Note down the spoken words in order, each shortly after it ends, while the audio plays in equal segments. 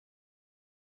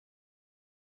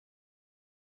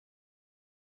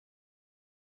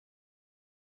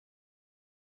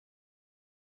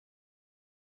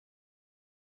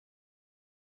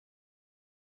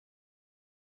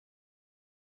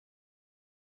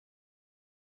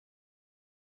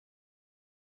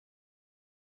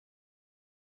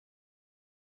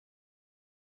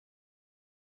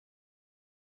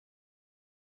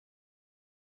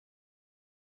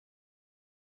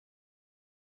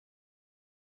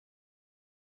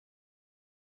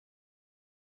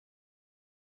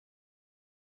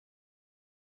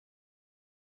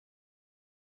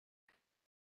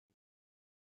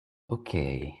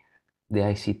Okay, the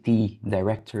ICT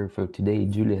director for today,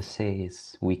 Julia,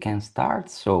 says we can start,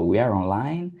 so we are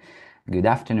online. Good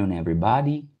afternoon,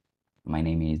 everybody. My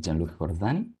name is Gianluca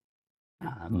Corzani.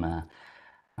 I'm a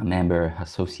member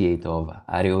associate of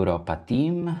Europa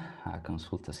team, a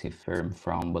consultancy firm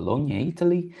from Bologna,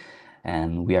 Italy,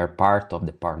 and we are part of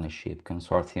the partnership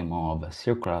consortium of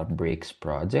Circular Bricks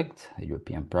project, a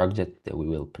European project that we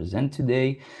will present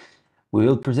today. We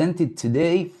will present it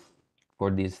today for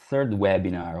this third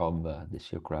webinar of the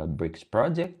Circular Bricks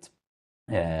project.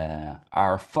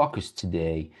 Our focus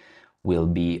today will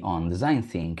be on design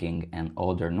thinking and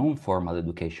other non-formal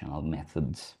educational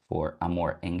methods for a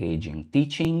more engaging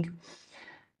teaching.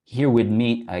 Here with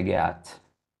me, I got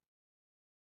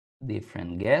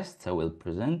different guests I will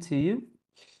present to you.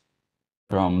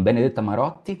 From Benedetta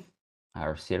Marotti,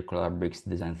 our Circular Bricks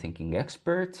design thinking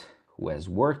expert, who has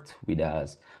worked with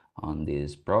us on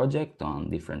this project, on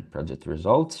different project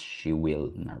results. She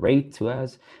will narrate to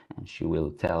us and she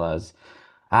will tell us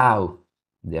how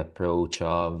the approach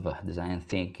of design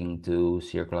thinking to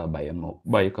circular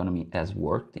bioeconomy has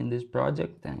worked in this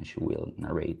project, and she will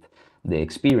narrate the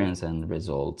experience and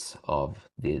results of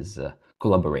this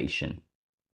collaboration.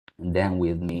 And then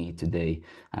with me today,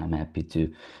 I'm happy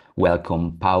to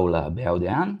welcome Paula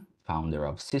Beaudean, founder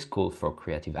of C School for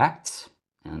Creative Arts,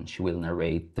 and she will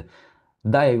narrate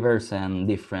diverse and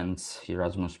different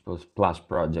Erasmus Plus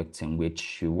projects in which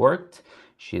she worked.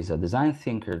 She's a design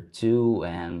thinker too,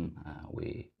 and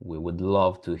we would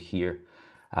love to hear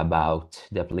about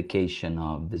the application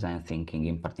of design thinking,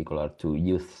 in particular to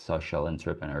youth social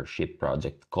entrepreneurship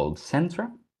project called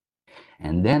Centra.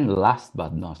 And then last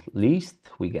but not least,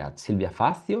 we got Silvia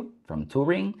Fazio from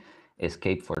Turing,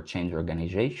 Escape for Change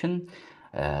organization.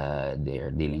 They're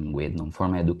dealing with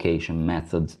non-formal education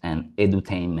methods and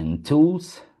edutainment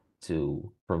tools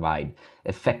to provide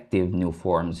effective new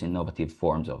forms, innovative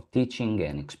forms of teaching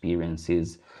and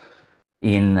experiences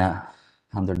in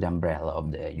under the umbrella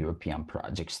of the European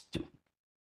projects too.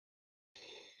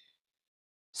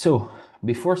 So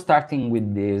before starting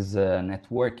with this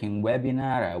networking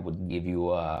webinar, I would give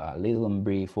you a little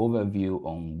brief overview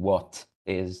on what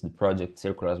is the project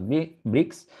Circular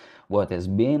Bricks, what has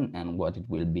been and what it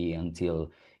will be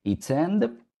until its end.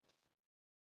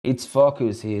 Its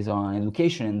focus is on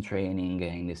education and training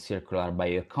in the circular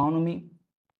bioeconomy.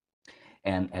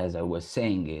 And as I was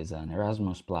saying, is an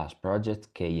Erasmus Plus project,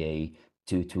 KA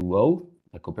 220,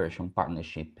 a cooperation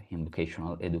partnership in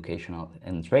vocational, educational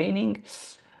and training.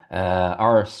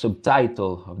 Our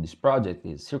subtitle of this project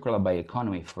is Circular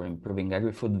Bioeconomy for Improving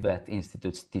Agri-Food Vet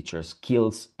Institute's Teacher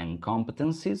Skills and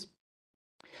Competencies.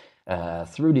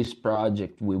 Through this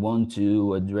project, we want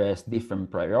to address different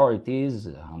priorities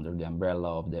under the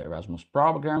umbrella of the Erasmus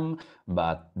program,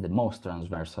 but the most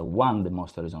transversal one, the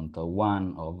most horizontal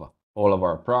one of all of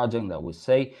our projects that we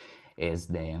say is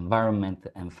the environment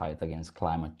and fight against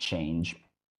climate change.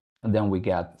 And then we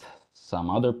got some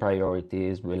other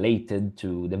priorities related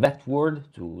to the vet world,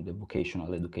 to the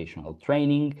vocational educational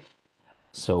training.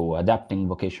 So adapting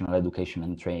vocational education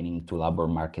and training to labor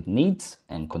market needs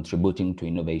and contributing to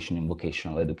innovation in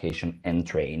vocational education and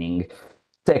training,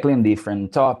 tackling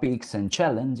different topics and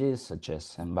challenges such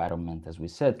as environment, as we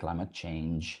said, climate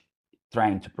change,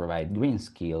 trying to provide green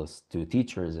skills to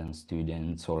teachers and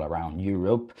students all around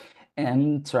Europe,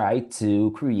 and try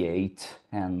to create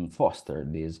and foster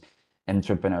this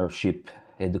entrepreneurship,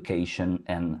 education,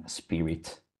 and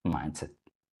spirit mindset.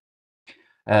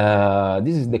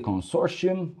 This is the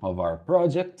consortium of our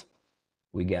project.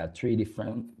 We got three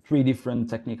different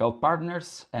technical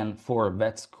partners and 4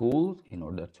 vet schools in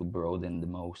order to broaden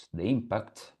the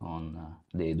impact on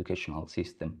the educational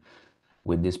system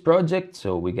with this project.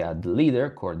 So we got the leader,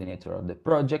 coordinator of the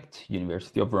project,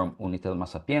 University of Rome Unitelma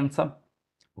Sapienza,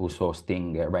 who's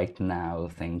hosting right now.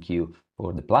 Thank you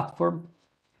for the platform.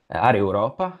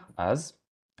 Europa, as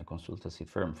a consultancy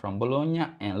firm from Bologna,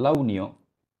 and La Unió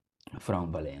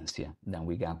from Valencia. Then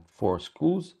we got 4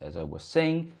 schools, as I was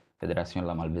saying, Federación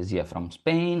La Malvesia from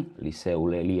Spain,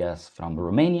 Liceu Elias from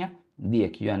Romania,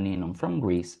 DIEC Ioanninum from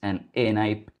Greece, and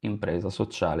ENAIP Impresa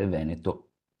Sociale Veneto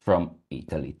from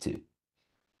Italy too.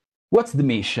 What's the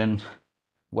mission?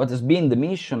 What has been the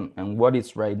mission and what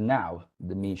is right now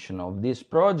the mission of this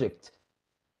project?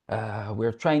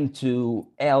 We're trying to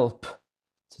help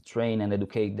to train and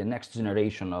educate the next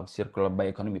generation of circular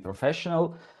bioeconomy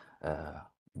professional.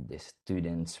 The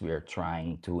students we are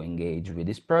trying to engage with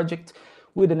this project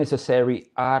with the necessary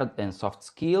hard and soft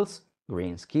skills,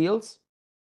 green skills.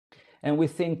 And we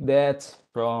think that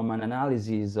from an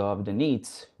analysis of the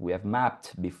needs we have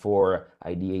mapped before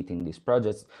ideating these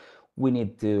projects, we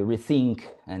need to rethink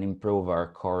and improve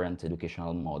our current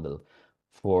educational model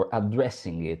for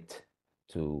addressing it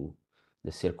to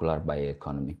the circular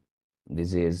bioeconomy.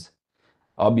 This is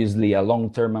obviously a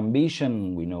long-term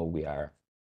ambition. We know we are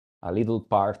a little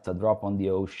part, a drop on the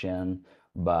ocean,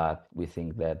 but we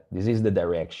think that this is the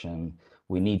direction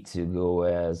we need to go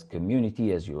as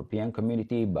community, as European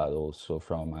community, but also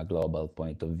from a global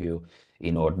point of view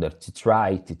in order to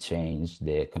try to change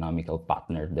the economical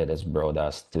pattern that has brought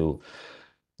us to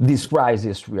this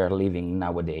crisis we are living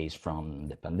nowadays, from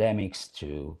the pandemics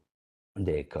to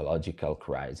the ecological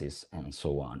crisis and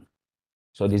so on.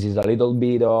 So this is a little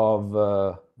bit of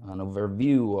an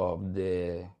overview of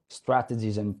the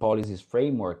strategies and policies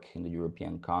framework in the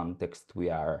European context we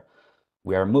are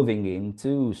moving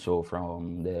into. So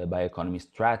from the bioeconomy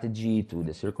strategy to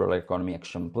the circular economy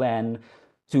action plan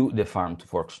to the farm to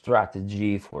fork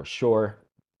strategy for sure,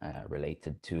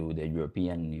 related to the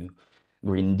European new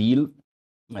Green Deal.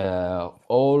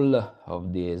 All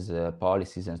of these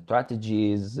policies and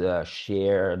strategies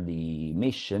share the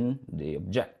mission, the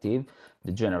objective,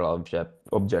 the general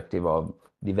objective of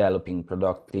developing,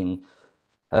 producing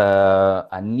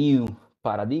a new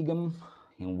paradigm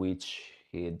in which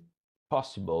it's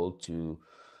possible to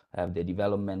have the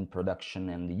development, production,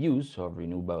 and the use of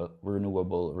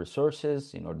renewable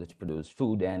resources in order to produce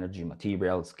food, energy,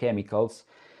 materials, chemicals,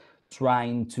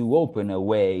 trying to open a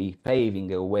way,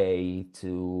 paving a way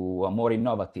to a more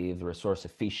innovative, resource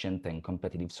efficient, and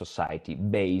competitive society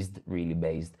really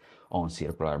based on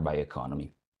circular bioeconomy.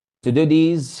 To do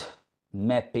this,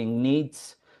 mapping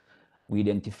needs, we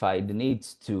identified the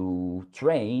needs to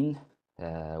train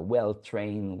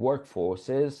well-trained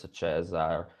workforces, such as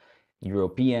our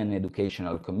European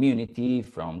educational community,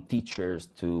 from teachers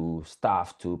to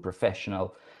staff to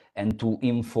professional, and to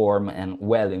inform and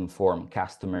well-inform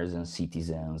customers and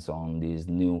citizens on this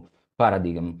new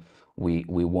paradigm we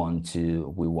want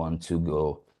to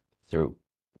go through.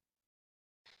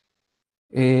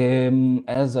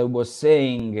 As I was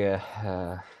saying,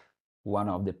 one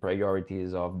of the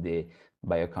priorities of the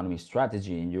bioeconomy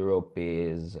strategy in Europe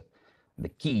is the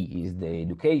key is the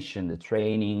education, the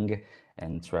training,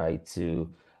 and try to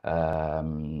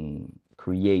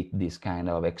create this kind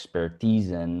of expertise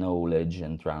and knowledge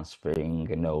and transferring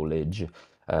knowledge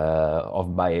of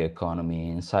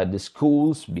bioeconomy inside the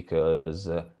schools, because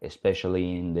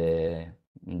especially in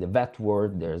the vet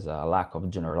world, there's a lack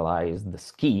of generalized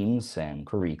schemes and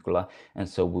curricula, and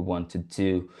so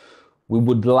we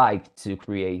would like to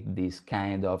create this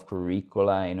kind of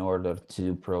curricula in order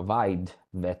to provide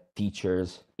vet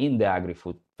teachers in the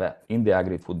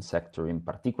agri-food sector in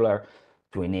particular,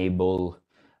 to enable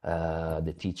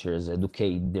the teachers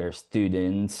educate their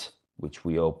students, which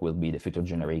we hope will be the future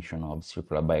generation of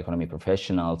circular bioeconomy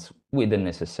professionals, with the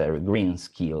necessary green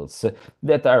skills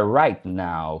that are right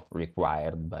now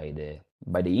required by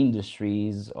the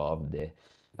industries of the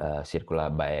circular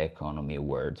bioeconomy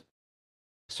world.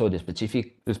 So the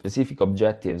specific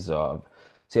objectives of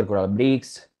circular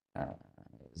bricks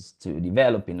is to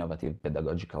develop innovative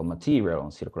pedagogical material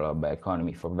on circular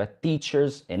bioeconomy for vet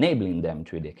teachers, enabling them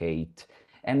to educate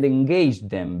and engage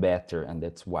them better. And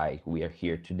that's why we are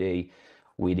here today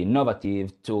with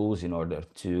innovative tools in order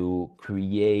to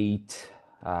create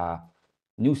a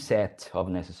new set of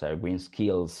necessary green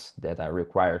skills that are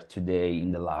required today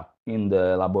in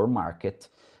the labor market,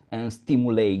 and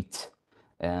stimulate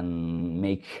and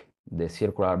make the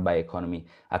circular bioeconomy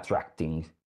attracting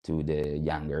to the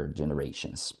younger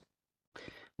generations.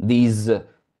 This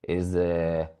is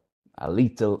a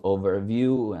little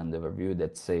overview, and overview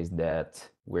that says that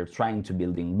we're trying to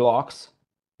building blocks,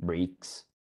 bricks,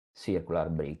 circular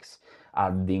bricks,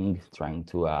 trying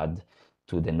to add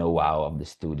to the know-how of the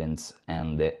students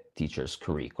and the teachers'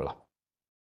 curricula.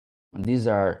 And these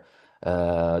are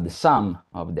the sum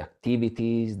of the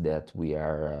activities that we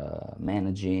are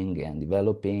managing and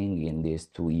developing in this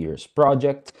 2 years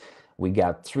project. We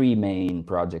got 3 main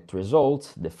project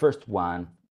results. The first one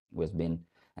was and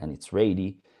it's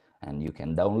ready, and you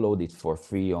can download it for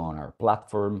free on our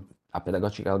platform, a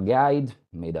pedagogical guide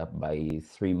made up by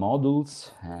 3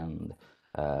 modules and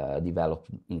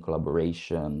developed in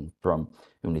collaboration from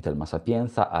Unitel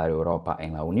Sapienza, Europa,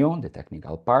 and La Unión, the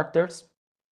technical partners.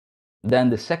 Then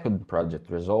the second project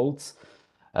results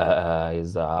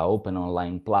is an open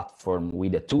online platform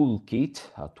with a toolkit,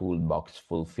 a toolbox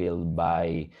fulfilled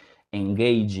by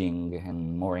engaging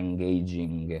and more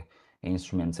engaging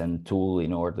instruments and tools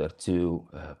in order to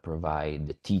provide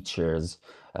the teachers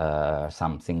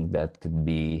something that could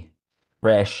be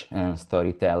fresh and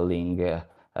storytelling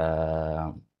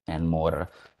and more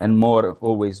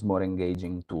always more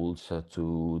engaging tools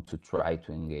to try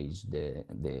to engage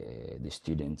the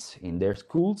students in their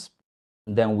schools.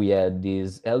 Then we had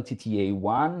this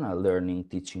LTTA1, a learning,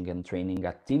 teaching, and training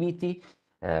activity.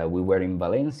 We were in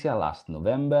Valencia last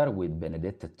November with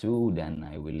Benedetta too. Then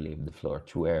I will leave the floor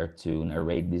to her to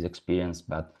narrate this experience.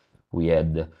 But we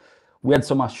had we had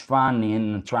so much fun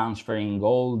in transferring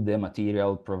all the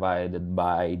material provided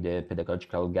by the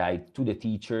pedagogical guide to the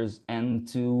teachers and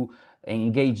to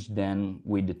engage them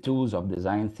with the tools of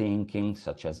design thinking,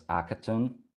 such as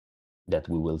hackathon, that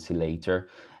we will see later,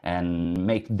 and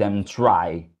make them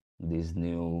try these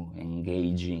new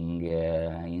engaging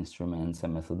instruments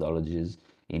and methodologies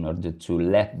in order to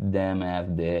let them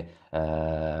have the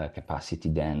capacity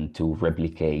then to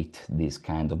replicate this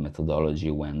kind of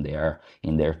methodology when they are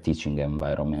in their teaching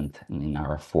environment in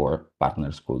our 4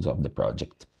 partner schools of the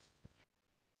project.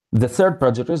 The third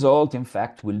project result, in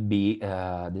fact, will be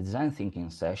the design thinking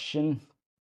session,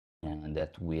 and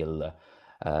that will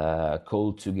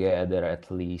call together at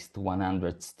least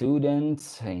 100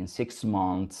 students. In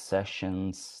 6-month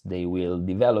sessions, they will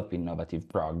develop innovative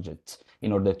projects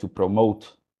in order to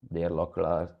promote their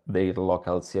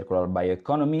local circular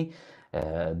bioeconomy.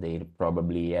 They're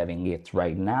probably having it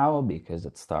right now because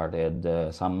it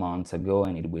started some months ago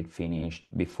and it will finish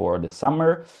before the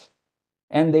summer.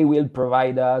 And they will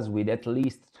provide us with at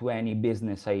least 20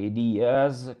 business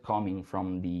ideas coming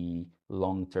from the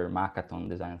long-term hackathon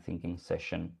design thinking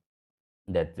session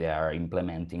that they are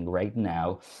implementing right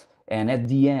now. And at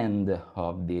the end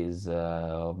of this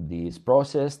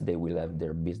process, they will have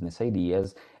their business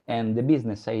ideas, and the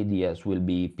business ideas will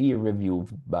be peer reviewed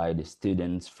by the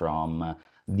students from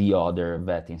the other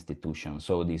vet institutions.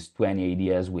 So these 20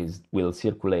 ideas will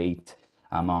circulate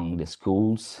among the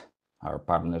schools, our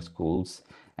partner schools,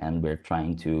 and we're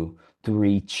trying to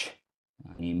reach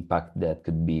an impact that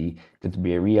could be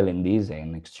real in this,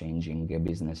 and exchanging a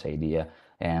business idea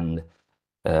and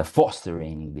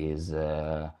fostering this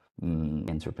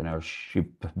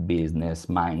entrepreneurship business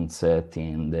mindset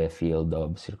in the field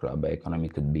of circular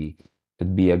bioeconomy could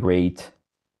be a great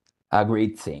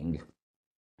thing.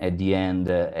 At the end,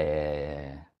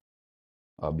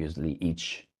 obviously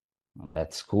each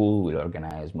at school will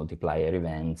organize multiplier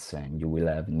events, and you will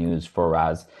have news for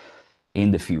us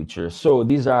in the future. So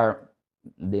these are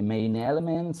the main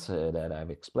elements that I've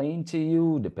explained to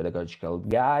you: the pedagogical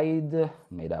guide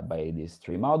made up by these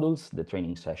 3 modules, the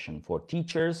training session for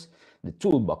teachers, the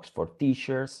toolbox for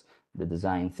teachers, the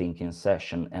design thinking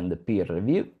session, and the peer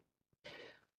review.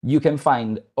 You can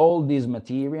find all this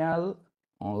material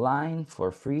online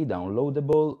for free,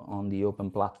 downloadable on the open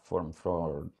platform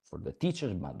for the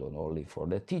teachers, but not only for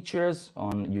the teachers,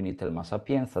 on Unitel Ma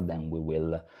Sapienza. Then we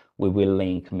will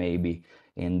link maybe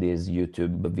in this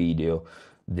YouTube video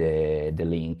the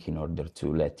link in order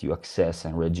to let you access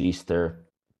and register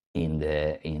in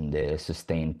the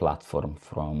Sustain platform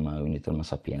from Unitel Ma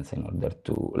Sapienza in order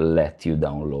to let you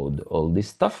download all this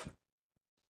stuff.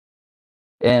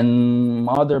 And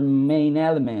other main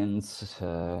elements,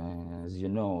 as you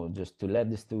know, just to let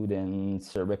the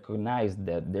students recognize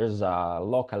that there's a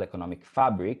local economic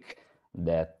fabric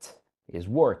that is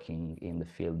working in the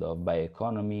field of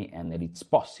bioeconomy, and that it's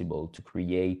possible to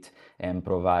create and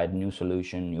provide new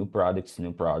solutions, new products,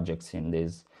 new projects in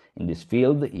this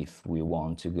field if we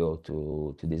want to go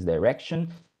to this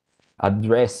direction,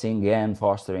 addressing and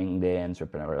fostering the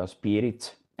entrepreneurial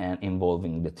spirit and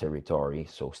involving the territory,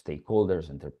 so stakeholders,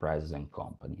 enterprises, and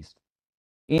companies.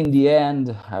 In the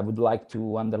end, I would like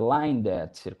to underline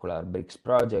that Circular Bricks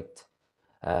project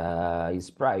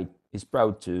is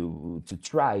proud to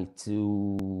try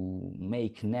to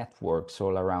make networks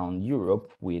all around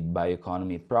Europe with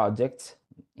bioeconomy projects.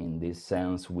 In this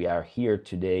sense, we are here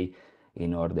today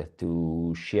in order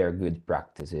to share good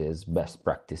practices, best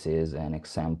practices, and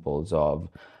examples of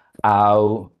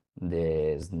how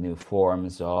these new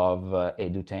forms of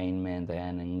edutainment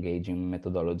and engaging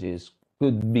methodologies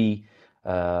could be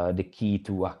the key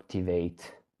to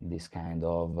activate this kind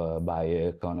of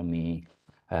bioeconomy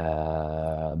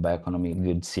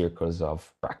good circles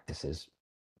of practices.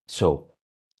 So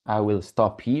I will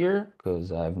stop here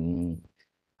because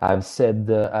I've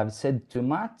said too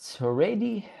much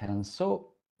already, and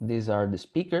so these are the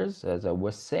speakers. As I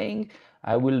was saying,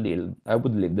 I would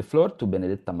leave the floor to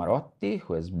Benedetta Marotti,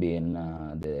 who has been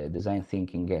the design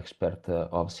thinking expert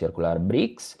of Circular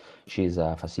Bricks. She's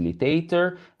a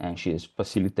facilitator, and she's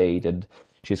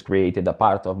created a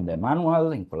part of the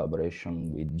manual in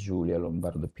collaboration with Giulia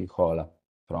Lombardo Picola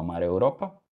from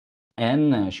Europa.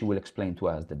 And she will explain to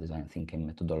us the design thinking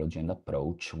methodology and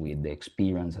approach with the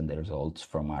experience and the results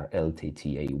from our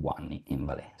LTTA1 in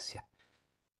Valencia.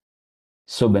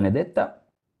 So Benedetta,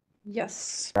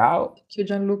 Yes. ciao. Thank you,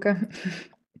 Gianluca.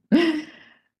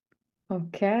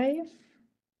 Okay,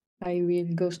 I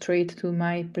will go straight to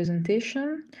my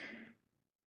presentation.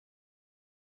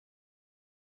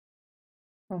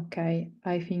 Okay,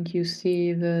 I think you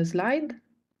see the slide.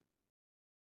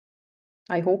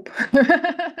 I hope.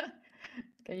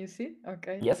 Can you see?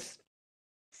 Okay. Yes.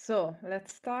 So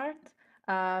let's start.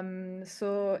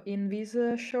 So in this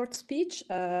short speech,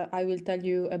 I will tell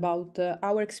you about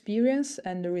our experience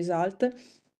and the result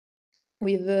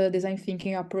with the design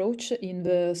thinking approach in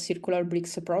the Circular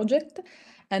Bricks project.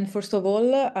 And first of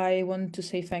all, I want to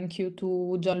say thank you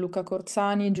to Gianluca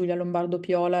Corzani, Giulia Lombardo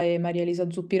Piola, and Maria Elisa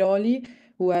Zuppiroli,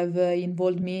 who have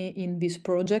involved me in this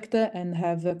project and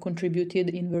have contributed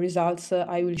in the results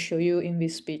I will show you in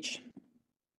this speech.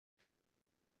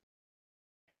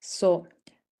 So,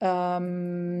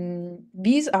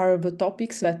 these are the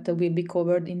topics that will be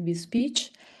covered in this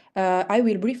speech. I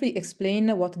will briefly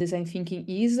explain what design thinking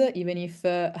is, even if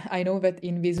I know that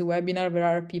in this webinar there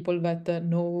are people that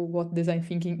know what design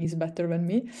thinking is better than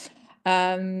me.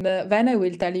 And then I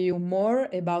will tell you more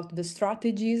about the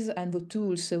strategies and the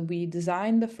tools we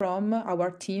designed from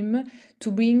our team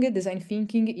to bring design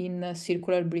thinking in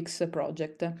Circular Bricks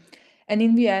project. And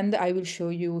in the end, I will show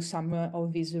you some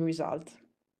of these results.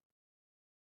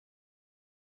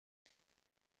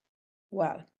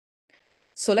 Well,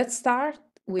 so let's start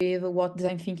with what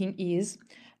design thinking is.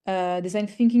 Design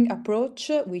thinking approach,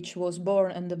 which was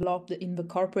born and developed in the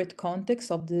corporate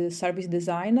context of the service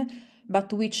design,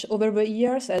 but which over the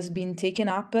years has been taken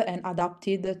up and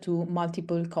adapted to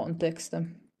multiple contexts.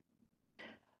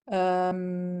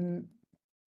 In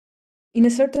a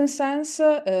certain sense,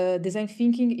 design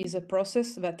thinking is a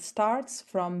process that starts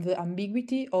from the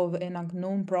ambiguity of an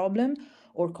unknown problem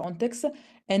or context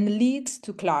and leads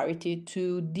to clarity,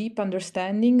 to deep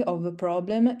understanding of the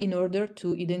problem in order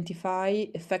to identify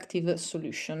effective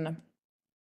solution.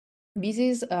 This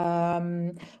is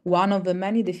one of the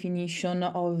many definitions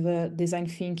of design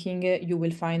thinking you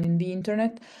will find in the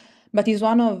internet, but is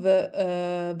one of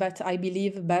that I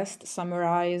believe best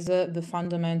summarize the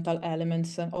fundamental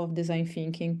elements of design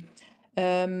thinking.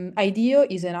 IDEO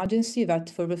is an agency that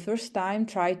for the first time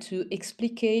tried to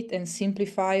explicate and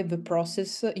simplify the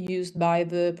process used by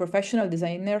the professional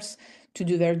designers to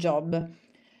do their job.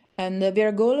 And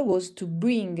their goal was to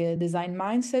bring a design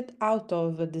mindset out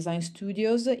of design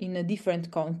studios in a different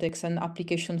contexts and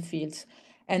application fields,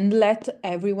 and let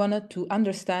everyone to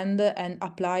understand and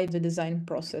apply the design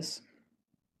process.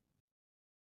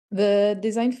 The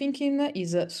design thinking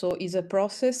is a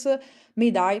process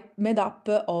made up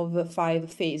of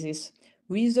 5 phases: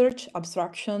 research,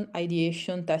 abstraction,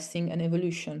 ideation, testing, and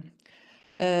evolution.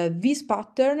 This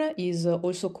pattern is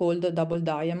also called double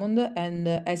diamond, and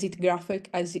as it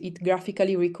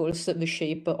graphically recalls the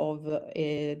shape of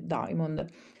a diamond.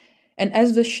 And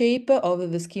as the shape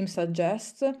of the scheme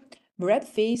suggests, red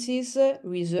phases,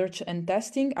 research and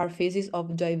testing, are phases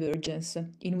of divergence,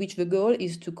 in which the goal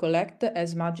is to collect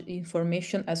as much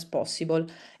information as possible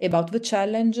about the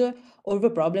challenge or the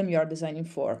problem you are designing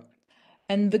for.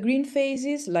 And the green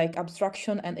phases, like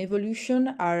abstraction and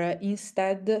evolution, are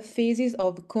instead phases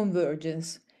of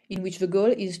convergence, in which the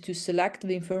goal is to select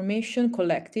the information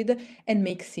collected and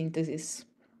make synthesis.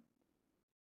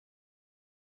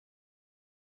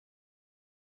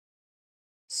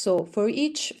 So for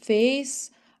each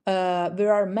phase,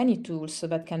 there are many tools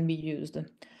that can be used.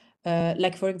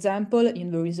 Like for example,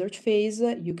 in the research phase,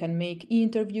 you can make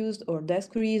interviews or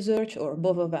desk research or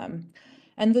both of them.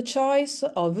 And the choice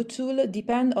of the tool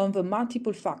depend on the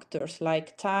multiple factors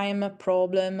like time,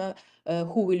 problem,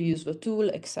 who will use the tool,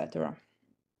 etc.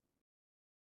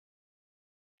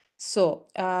 So,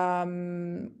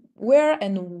 where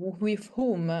and with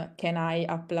whom can I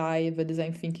apply the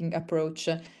design thinking approach?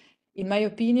 In my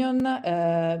opinion,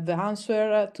 the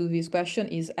answer to this question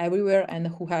is everywhere and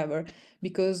whoever,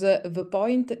 because the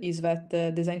point is that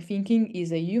design thinking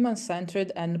is a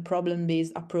human-centered and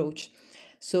problem-based approach.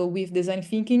 So with design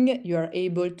thinking, you are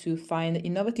able to find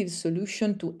innovative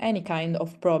solution to any kind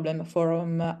of problem,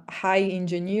 from high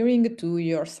engineering to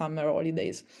your summer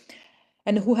holidays.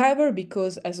 And whoever,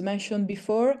 because as mentioned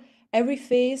before, every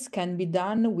phase can be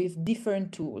done with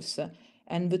different tools,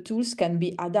 and the tools can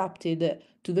be adapted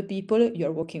to the people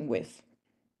you're working with.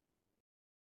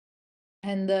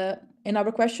 And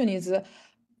another question is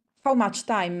how much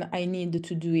time I need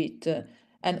to do it.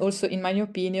 And also, in my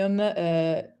opinion,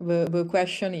 the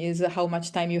question is how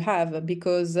much time you have,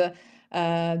 because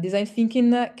design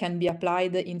thinking can be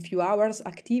applied in few hours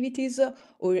activities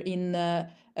or in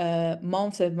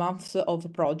months and months of a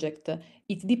project.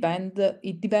 It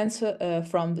depends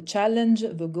from the challenge,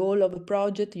 the goal of the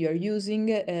project you are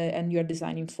using and you are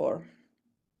designing for.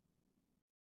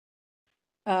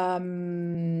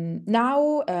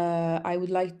 Now, I would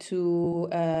like to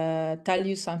tell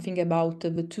you something about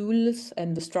the tools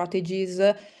and the strategies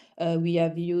we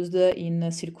have used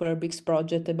in Circular Bricks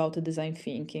project about the design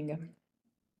thinking.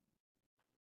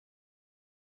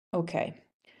 Okay,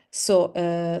 so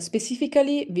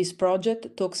specifically, this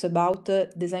project talks about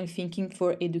design thinking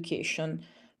for education.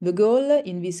 The goal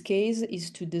in this case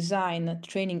is to design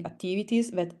training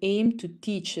activities that aim to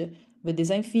teach the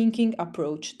design thinking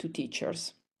approach to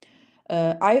teachers.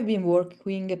 I've been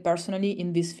working personally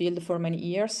in this field for many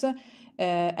years,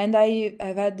 and I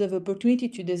have had the opportunity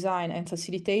to design and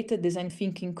facilitate design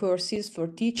thinking courses for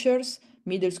teachers,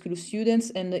 middle school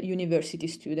students, and university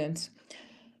students.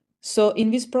 So, in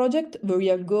this project, the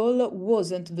real goal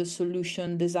wasn't the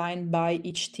solution designed by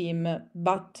each team,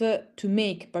 but to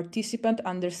make participants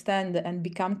understand and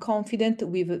become confident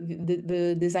with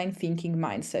the design thinking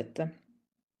mindset.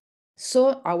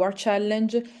 So our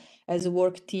challenge as a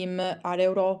work team at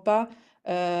Europa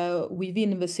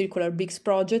within the Circular Bricks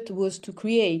project was to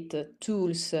create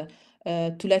tools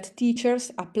to let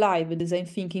teachers apply the design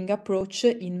thinking approach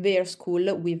in their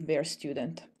school with their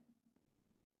student.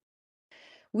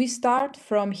 We start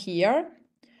from here.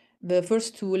 The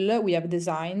first tool we have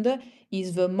designed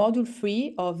is the module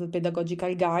 3 of the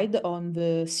pedagogical guide on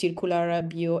the circular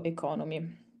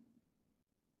bioeconomy.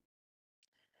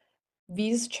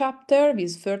 This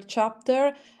third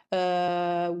chapter,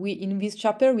 in this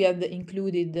chapter we have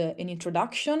included an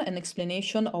introduction and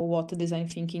explanation of what design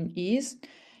thinking is.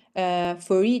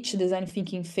 For each design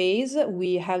thinking phase,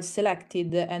 we have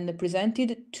selected and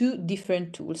presented 2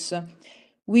 different tools,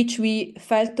 which we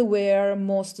felt were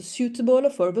most suitable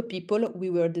for the people we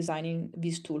were designing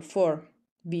this tool for,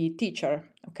 the teacher.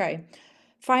 Okay.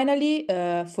 Finally,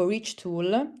 for each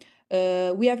tool,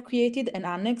 we have created an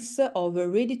annex of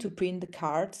ready-to-print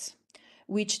cards,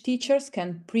 which teachers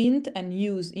can print and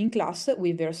use in class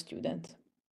with their students.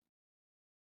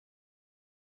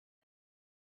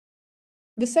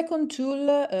 The second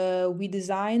tool we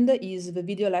designed is the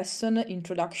video lesson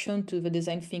Introduction to the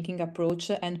Design Thinking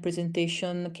Approach and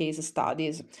Presentation Case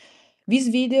Studies. This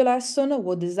video lesson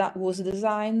was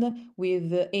designed with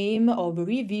the aim of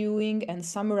reviewing and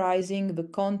summarizing the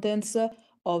contents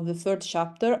of the third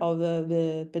chapter of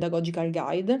the pedagogical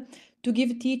guide to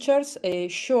give teachers a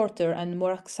shorter and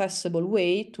more accessible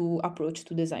way to approach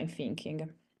to design thinking.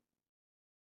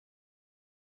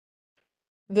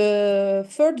 The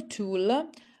third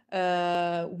tool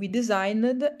we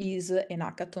designed is an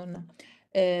hackathon.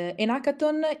 An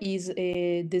hackathon is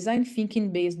a design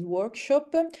thinking based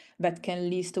workshop that can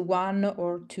last 1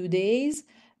 or 2 days.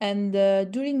 And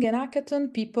during an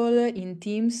hackathon, people in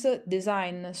teams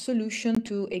design a solution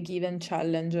to a given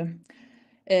challenge.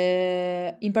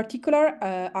 In particular,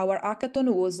 our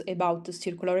hackathon was about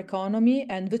circular economy,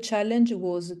 and the challenge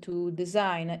was to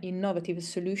design an innovative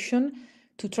solution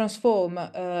to transform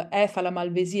Efala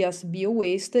Malvesia's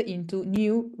bio-waste into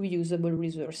new reusable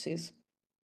resources.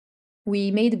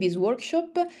 We made this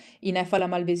workshop in Efala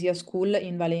Malvesia School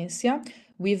in Valencia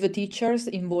with the teachers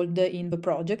involved in the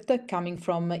project coming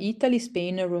from Italy,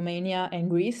 Spain, Romania, and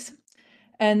Greece.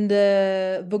 And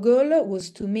the goal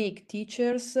was to make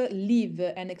teachers live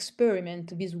and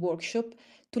experiment this workshop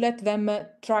to let them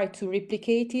try to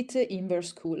replicate it in their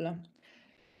school.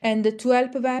 And to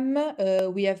help them,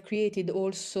 we have created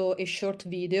also a short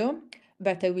video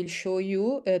that I will show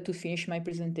you to finish my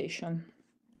presentation.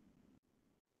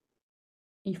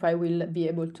 If I will be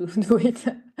able to do it.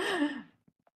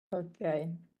 Okay.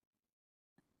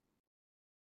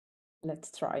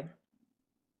 Let's try.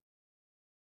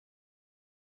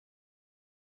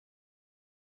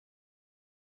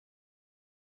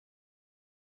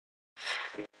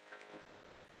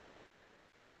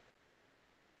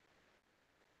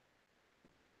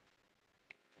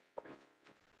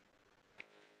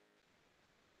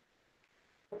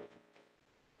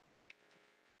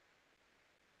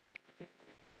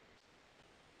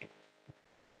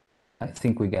 I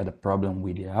think we got a problem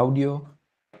with the audio.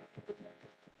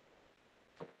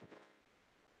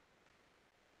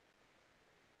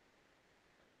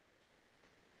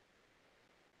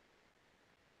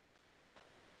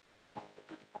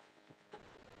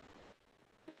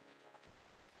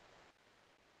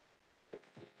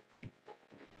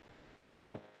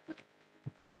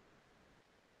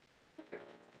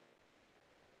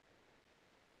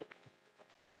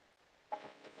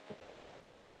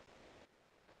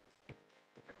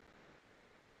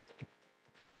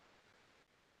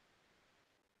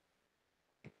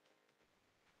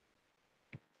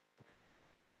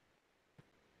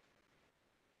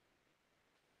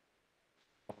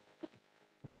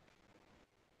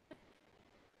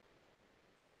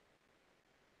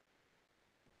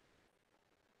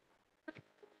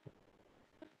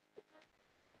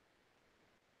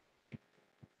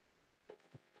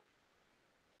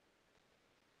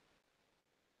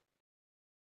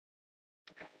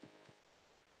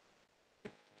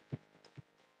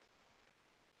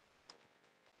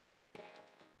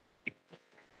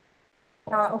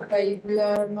 Okay, we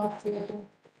are not what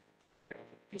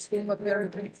we are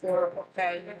looking for.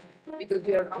 Okay, because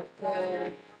we are not.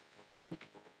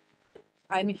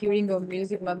 I'm hearing of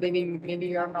music, but maybe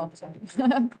you are not.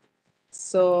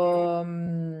 So,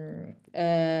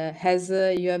 as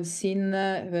you have seen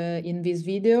in this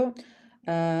video,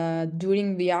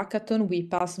 during the hackathon, we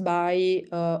passed by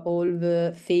all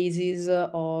the phases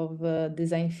of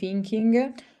design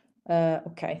thinking.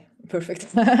 Okay,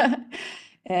 perfect.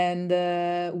 And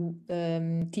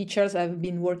teachers have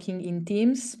been working in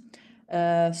teams.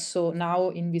 So now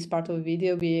in this part of the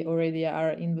video, we already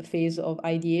are in the phase of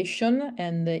ideation,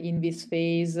 and in this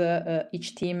phase,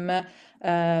 each team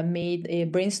made a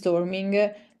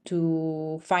brainstorming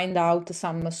to find out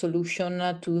some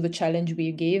solution to the challenge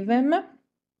we gave them.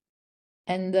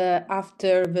 And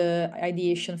after the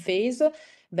ideation phase,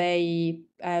 they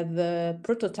have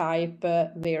prototype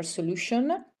their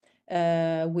solution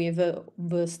with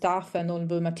the stuff and all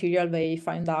the material they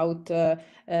find out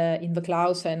in the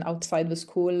class and outside the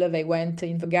school. They went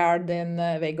in the garden,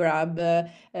 they grabbed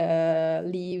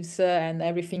leaves and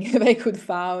everything they could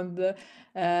find.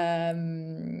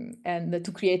 And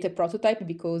to create a prototype,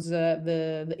 because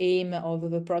the aim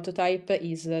of the prototype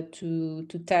is to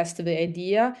test the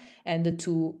idea and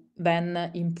to then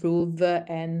improve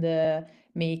and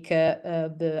make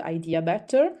the idea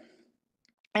better.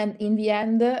 And in the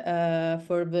end,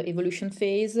 for the evolution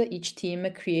phase, each team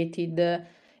created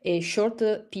a short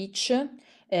pitch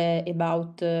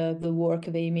about the work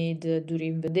they made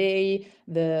during the day,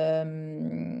 their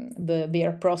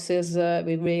process.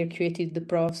 They created the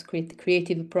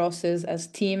creative process as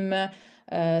team.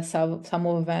 Some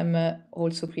of them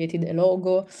also created a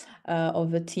logo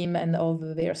of the team and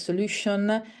of their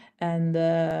solution. And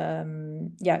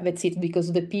yeah, that's it,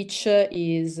 because the pitch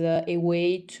is a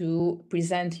way to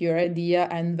present your idea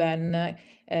and then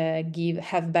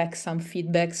have back some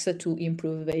feedbacks to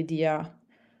improve the idea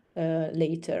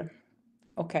later.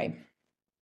 Okay.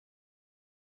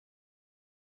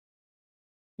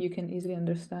 You can easily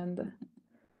understand.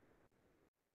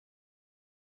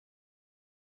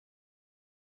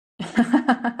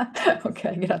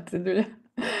 Ok, grazie Giulia.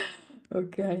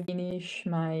 Ok, finish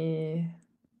my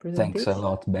presentation. Thanks a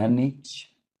lot, Benny.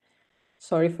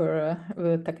 Sorry for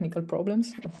the technical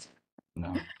problems.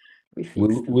 No. We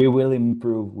fixed. We will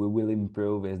improve. We will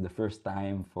improve. It's the first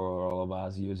time for all of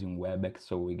us using WebEx,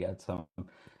 so we get some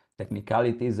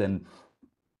technicalities, and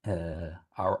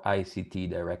our ICT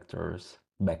directors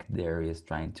back there is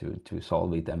trying to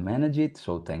solve it and manage it.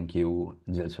 So thank you,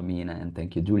 Gelsomina, and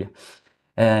thank you, Julia.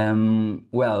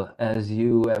 Well, as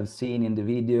you have seen in the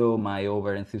video, my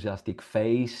over-enthusiastic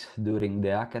face during the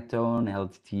hackathon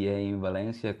LTTA in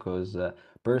Valencia, because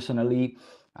personally,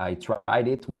 I tried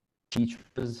it with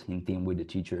teachers, in team with the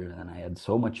teacher, and I had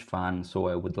so much fun. So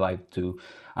I would like to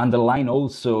underline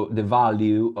also the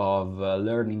value of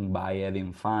learning by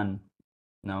having fun,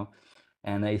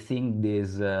 and I think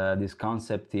this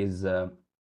concept is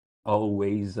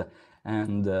always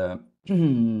and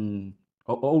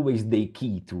always the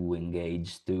key to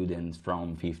engage students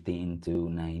from 15 to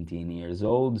 19 years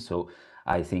old. So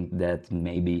I think that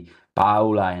maybe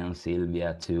Paula and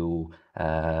Silvia to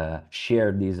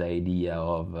share this idea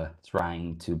of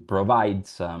trying to provide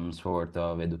some sort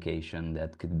of education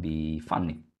that could be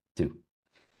funny too.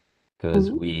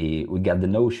 Because we got the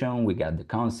notion, we got the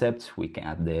concepts, we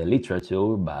got the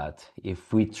literature, but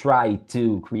if we try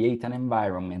to create an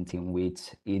environment in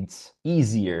which it's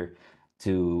easier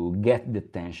to get the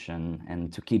attention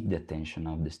and to keep the attention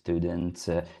of the students,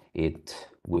 it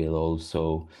will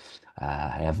also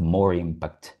have more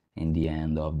impact in the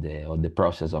end of the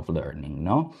process of learning,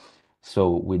 no?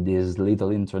 So with this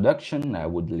little introduction, I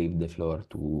would leave the floor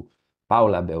to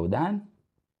Paula Beudan,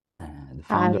 the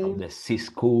founder of the C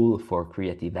School for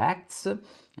Creative Acts,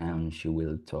 and she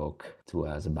will talk to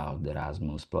us about the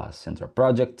Erasmus Plus Center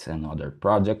project and other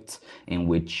projects in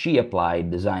which she applied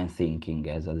design thinking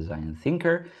as a design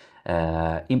thinker,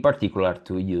 in particular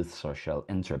to youth social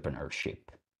entrepreneurship.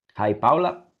 Hi,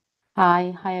 Paula.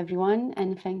 Hi everyone,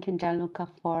 and thank you, Gianluca,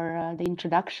 for the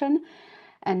introduction.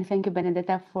 And thank you,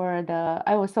 Benedetta, for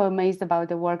I was so amazed about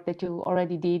the work that you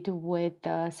already did with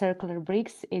circular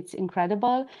bricks. It's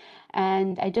incredible.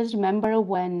 And I just remember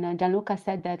when Gianluca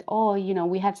said that, oh,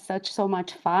 we had so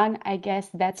much fun. I guess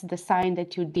that's the sign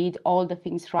that you did all the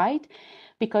things right.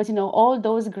 Because, all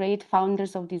those great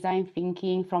founders of design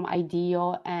thinking from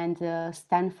IDEO and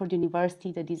Stanford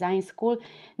University, the design school,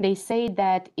 they say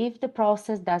that if the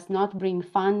process does not bring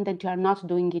fun, then you are not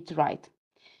doing it right.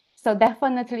 So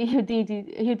definitely you did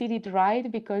it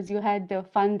right, because you had the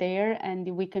fun there, and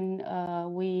we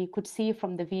could see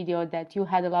from the video that you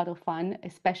had a lot of fun,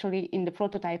 especially in the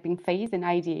prototyping phase and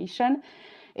ideation.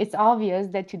 It's obvious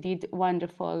that you did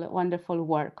wonderful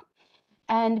work.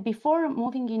 And before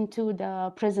moving into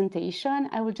the presentation,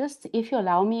 I will just, if you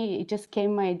allow me, it just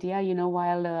came my idea,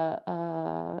 while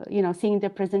seeing the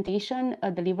presentation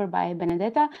delivered by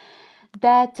Benedetta,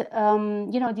 that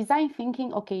design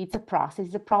thinking, okay, it's a process,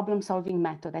 it's a problem-solving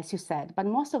method, as you said, but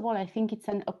most of all, I think it's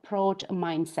an approach, a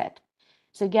mindset.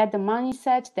 So you get the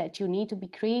mindset that you need to be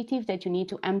creative, that you need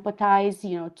to empathize,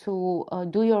 to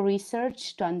do your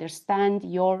research, to understand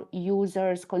your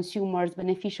users, consumers,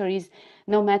 beneficiaries,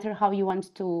 no matter how you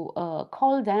want to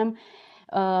call them.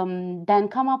 Then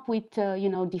come up with,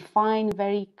 define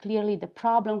very clearly the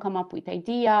problem, come up with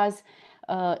ideas,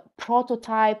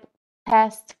 prototype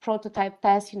test,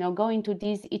 go into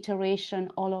this iteration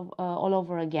all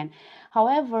over again.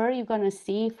 However, you're going to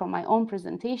see from my own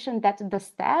presentation that the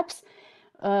steps,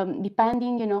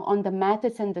 depending on the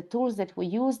methods and the tools that we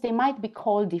use, they might be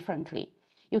called differently.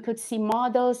 You could see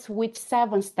models with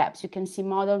 7 steps. You can see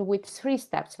model with 3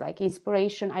 steps, like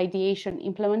inspiration, ideation,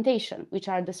 implementation, which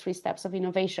are the 3 steps of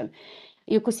innovation.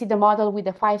 You could see the model with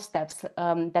the 5 steps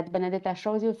that Benedetta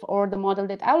shows you, or the model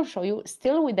that I'll show you,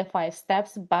 still with the 5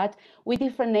 steps, but with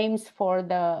different names for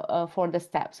the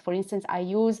steps. For instance, I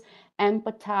use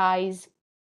empathize,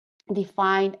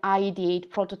 define, ideate,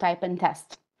 prototype, and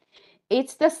test.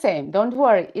 It's the same, don't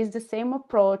worry, it's the same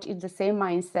approach, it's the same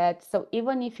mindset. So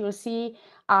even if you see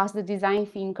us, the design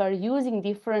thinker, using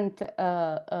different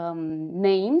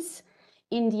names,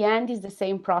 in the end is the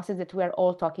same process that we're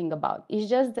all talking about. It's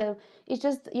just the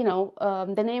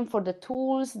name for the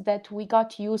tools that we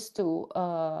got used to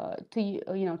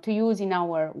use in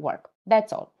our work.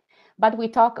 That's all. But we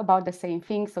talk about the same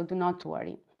thing, so do not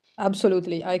worry.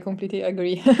 Absolutely, I completely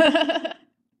agree.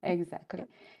 Exactly.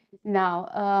 Now,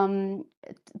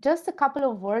 just a couple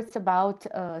of words about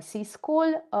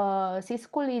C-School.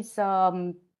 C-School is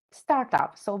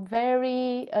startup, so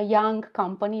very young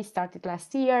company, started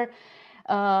last year.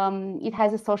 It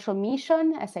has a social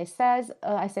mission, as I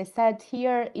said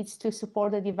here, it's to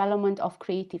support the development of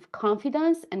creative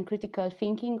confidence and critical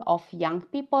thinking of young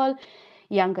people,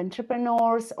 young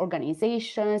entrepreneurs,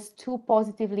 organizations, to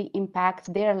positively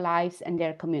impact their lives and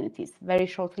their communities. Very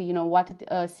shortly, what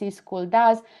C-School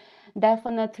does.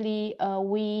 Definitely,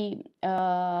 we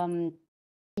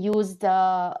used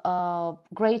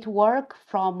great work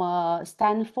from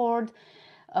Stanford,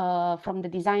 from the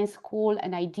design school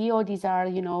and IDEO. These are,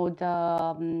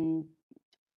 the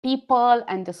people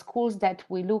and the schools that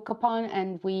we look upon,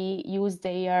 and we use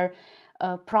their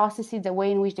processes, the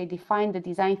way in which they define the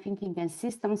design thinking and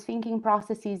systems thinking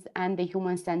processes and the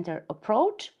human-centered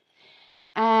approach.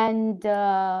 And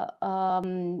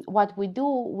what we do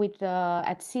with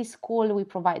at C-School, we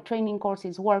provide training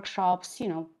courses, workshops,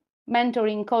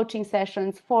 mentoring, coaching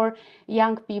sessions for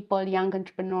young people, young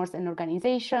entrepreneurs and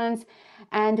organizations.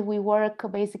 And we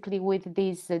work basically with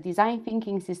this design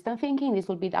thinking, system thinking. This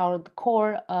will be our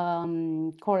core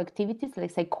activities,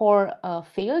 let's say core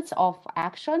fields of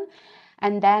action.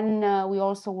 And then we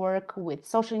also work with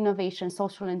social innovation,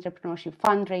 social entrepreneurship,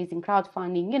 fundraising,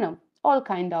 crowdfunding, all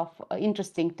kind of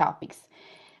interesting topics.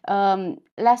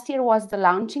 Last year was the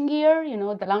launching year,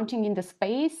 the launching in the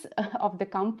space of the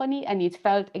company, and it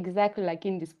felt exactly like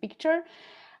in this picture.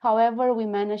 However, we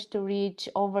managed to reach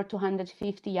over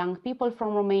 250 young people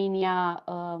from Romania,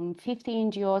 50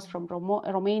 NGOs from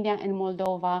Romania and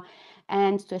Moldova,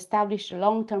 and to establish a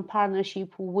long-term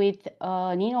partnership with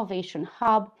an innovation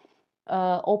hub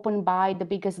opened by the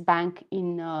biggest bank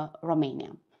in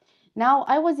Romania. Now,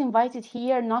 I was invited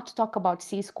here not to talk about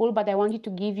C-School, but I wanted to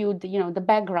give you the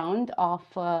background of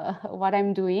what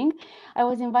I'm doing. I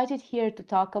was invited here to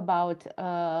talk about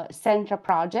Centra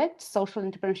project, Social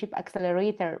Entrepreneurship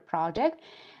Accelerator project,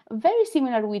 very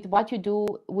similar with what you do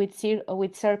with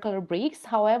Circular Bricks.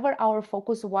 However, our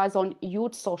focus was on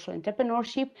youth social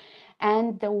entrepreneurship,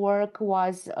 and the work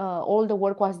was all the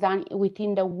work was done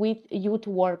within the youth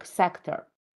work sector.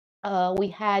 We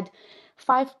had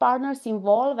 5 partners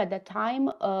involved at the time,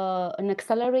 an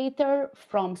accelerator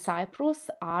from Cyprus,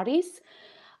 ARIS,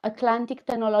 Atlantic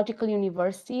Technological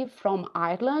University from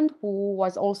Ireland, who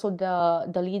was also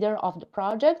the leader of the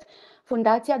project,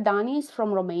 Fundația Danis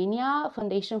from Romania,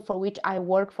 foundation for which I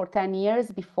worked for 10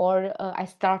 years before I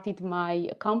started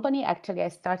my company. Actually,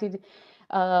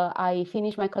 I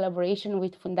finished my collaboration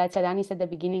with Fundația Danis at the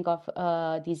beginning of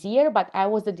this year, but I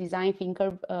was the design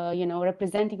thinker,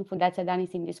 representing Fundația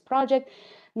Danis in this project.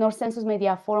 Norsensus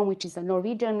Media Forum, which is a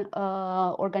Norwegian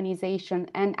organization,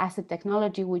 and Asset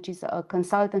Technology, which is a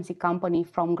consultancy company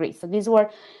from Greece. So these were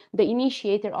the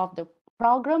initiator of the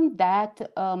program that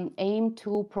aimed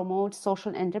to promote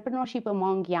social entrepreneurship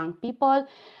among young people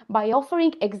by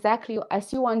offering exactly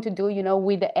as you want to do,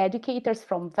 with the educators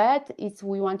from VET.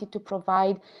 We wanted to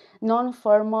provide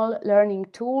non-formal learning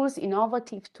tools,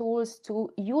 innovative tools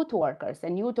to youth workers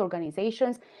and youth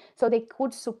organizations so they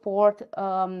could support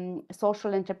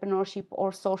social entrepreneurship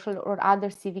or social or other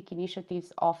civic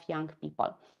initiatives of young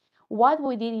people. What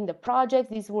we did in the project,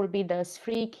 these will be the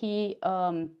 3 key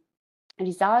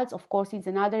results. Of course, it's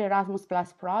another Erasmus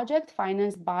Plus project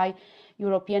financed by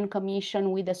European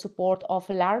Commission with the support of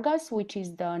Largas, which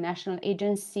is the national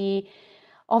agency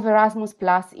of Erasmus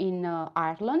Plus in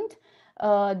Ireland.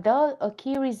 The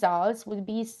key results would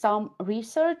be some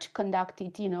research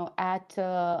conducted, at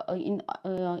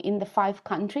in the 5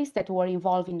 countries that were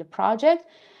involved in the project.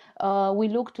 We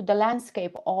looked to the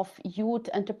landscape of youth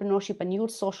entrepreneurship and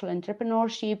youth social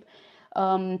entrepreneurship,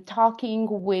 talking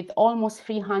with almost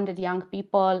 300 young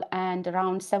people and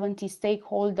around 70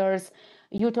 stakeholders,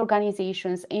 youth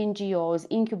organizations, NGOs,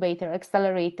 incubator,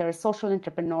 accelerators, social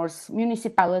entrepreneurs,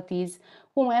 municipalities,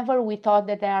 whomever we thought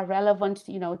that they are relevant,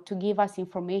 to give us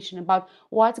information about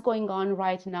what's going on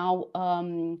right now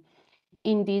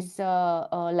in this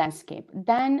landscape.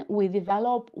 Then we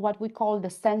develop what we call the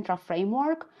Centra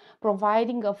framework,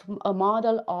 providing a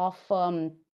model of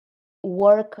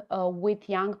work with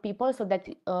young people so that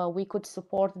we could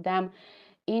support them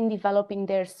in developing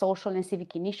their social and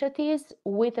civic initiatives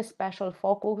with a special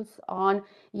focus on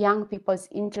young people's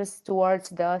interests towards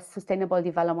the sustainable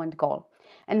development goal.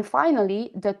 And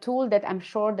finally, the tool that I'm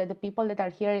sure that the people that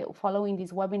are here following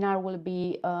this webinar will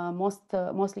be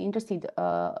mostly interested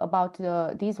about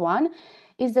this one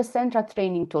is the Centra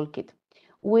Training Toolkit,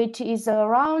 which is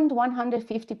around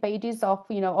 150 pages of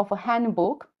a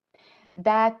handbook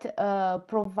that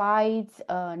provides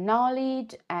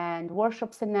knowledge and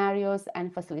workshop scenarios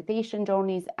and facilitation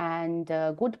journeys and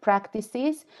good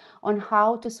practices on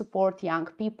how to support young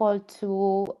people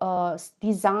to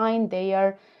design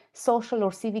their social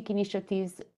or civic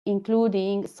initiatives,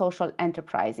 including social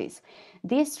enterprises.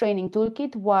 This training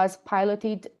toolkit was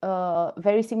piloted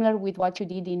very similar with what you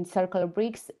did in Circular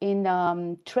Bricks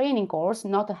in training course,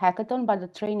 not a hackathon, but a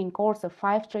training course, a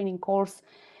 5 training course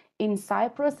in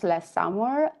Cyprus last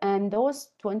summer, and those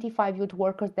 25 youth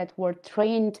workers that were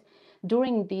trained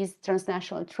during this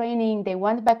transnational training, they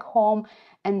went back home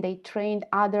and they trained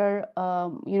other,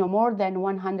 more than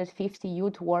 150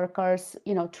 youth workers,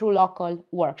 through local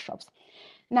workshops.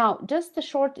 Now, just a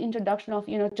short introduction of,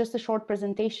 just a short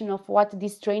presentation of what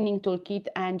this training toolkit,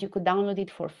 and you could download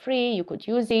it for free, you could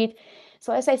use it.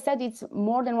 So as I said, it's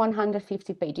more than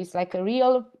 150 pages, like a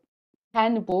real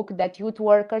handbook that youth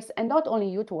workers, and not only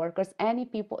youth workers, any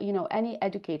people, any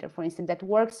educator, for instance, that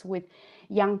works with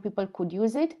young people could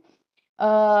use it.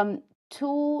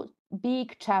 2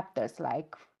 big chapters,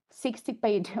 like 60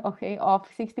 pages, of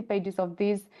 60 pages of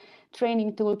these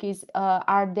training toolkits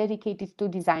are dedicated to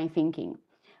design thinking.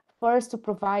 First, to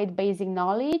provide basic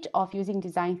knowledge of using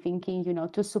design thinking,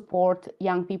 to support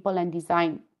young people and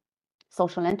design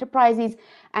social enterprises.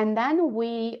 And then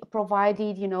we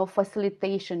provided,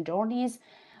 facilitation journeys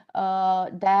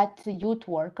that youth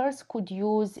workers could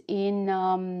use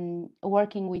in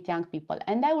working with young people.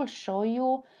 And I will show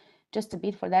you just a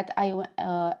bit. For that, I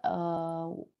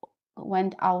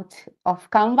went out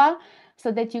of Canva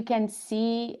so that you can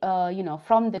see,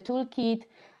 from the toolkit.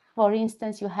 For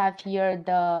instance, you have here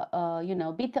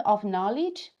the, bit of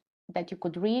knowledge that you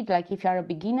could read. Like if you are a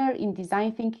beginner in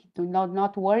design thinking, do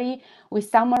not worry. We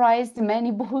summarized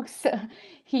many books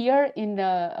here in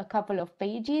a couple of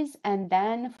pages. And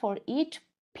then for each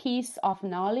piece of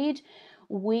knowledge,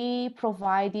 we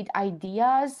provided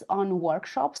ideas on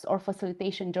workshops or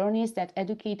facilitation journeys that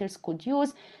educators could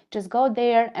use. Just go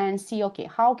there and see, okay,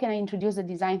 how can I introduce the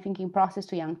design thinking process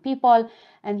to young people?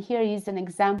 And here is an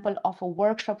example of a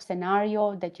workshop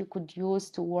scenario that you could use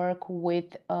to work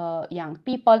with young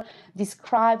people.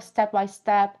 Describe step by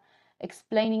step,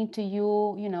 explaining to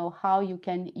you, how you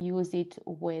can use it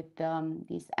with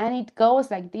this. And it goes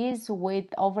like this with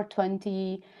over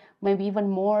 20, maybe even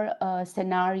more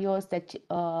scenarios that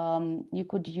you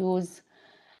could use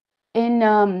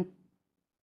in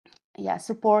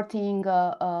supporting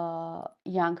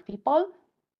young people.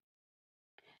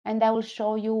 And I will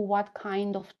show you what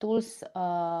kind of tools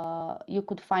you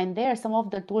could find there. Some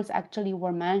of the tools actually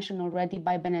were mentioned already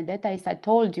by Benedetta, as I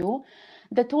told you.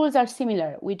 The tools are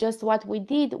similar. What we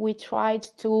did, we tried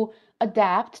to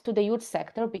adapt to the youth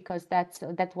sector because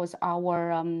that was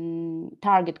our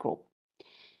target group.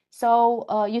 So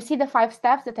you see the 5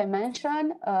 steps that I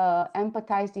mentioned: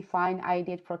 empathize, define,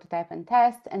 ideate, prototype, and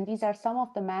test. And these are some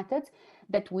of the methods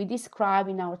that we describe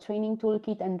in our training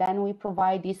toolkit. And then we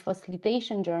provide these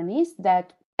facilitation journeys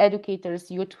that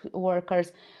educators, youth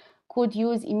workers could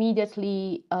use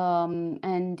immediately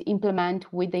and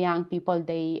implement with the young people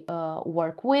they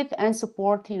work with, and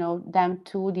support them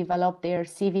to develop their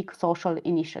civic social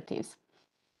initiatives.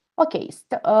 Okay,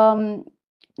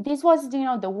 this was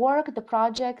the work, the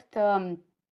project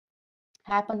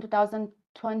happened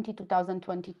 2020,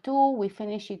 2022. We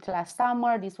finished it last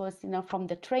summer. This was from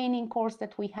the training course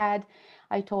that we had,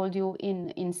 I told you,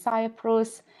 in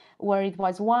Cyprus, where it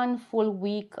was 1 full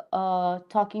week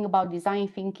talking about design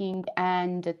thinking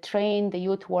and train the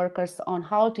youth workers on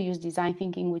how to use design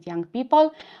thinking with young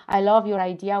people. I love your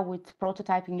idea with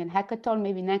prototyping and hackathon.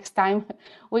 Maybe next time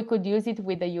we could use it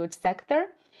with the youth sector.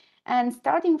 And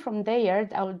starting from there,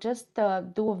 I'll just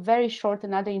do a very short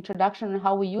another introduction on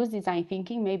how we use design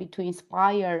thinking, maybe to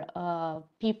inspire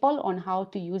people on how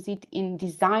to use it in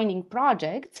designing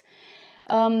projects.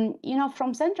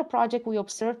 From Central Project, we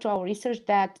observed to our research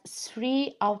that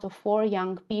 3 out of 4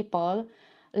 young people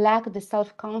lack the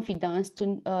self-confidence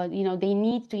to, they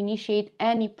need to initiate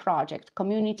any project,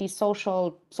 community,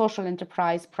 social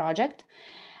enterprise project.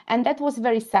 And that was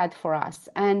very sad for us.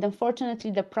 And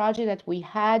unfortunately, the project that we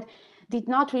had did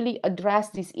not really address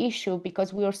this issue,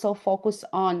 because we were so focused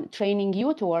on training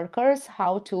youth workers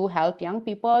how to help young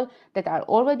people that are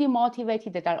already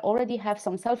motivated, that already have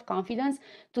some self-confidence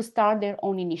to start their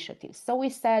own initiatives. So we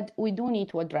said we do need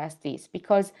to address this,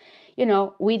 because,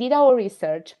 we did our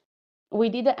research, we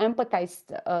did the empathize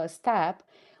step,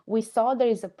 we saw there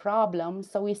is a problem.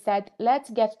 So we said, let's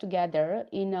get together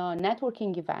in a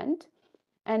networking event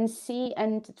and see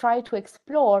and try to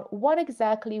explore what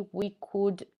exactly we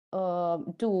could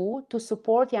do to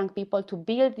support young people to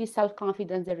build this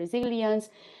self-confidence, the resilience.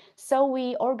 So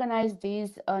we organized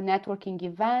this networking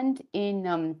event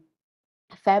in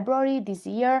February this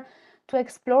year to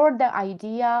explore the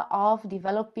idea of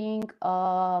developing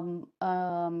an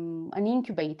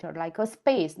incubator, like a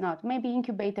space. Not maybe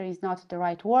incubator is not the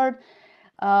right word,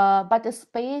 but a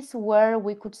space where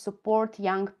we could support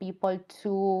young people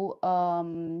to,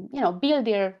 build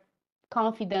their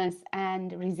confidence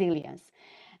and resilience.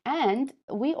 And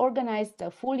we organized a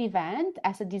full event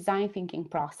as a design thinking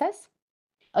process.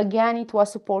 Again, it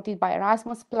was supported by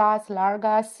Erasmus Plus,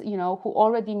 Largas, who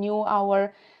already knew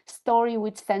our story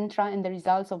with Centra and the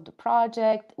results of the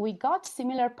project. We got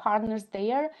similar partners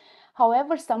there.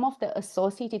 However, some of the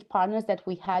associated partners that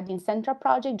we had in Centra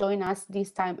project joined us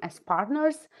this time as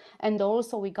partners. And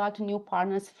also we got new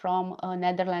partners from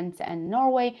Netherlands and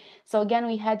Norway. So again,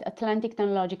 we had Atlantic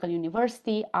Technological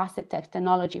University, Asset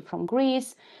Technology from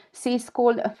Greece, C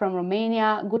School from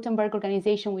Romania, Gutenberg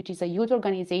Organization, which is a youth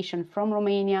organization from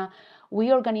Romania,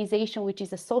 We Organization, which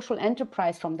is a social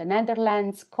enterprise from the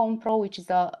Netherlands, Compro, which is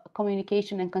a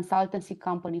communication and consultancy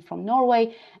company from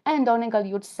Norway, and Donegal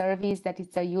Youth Service, that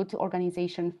is a youth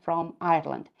organization from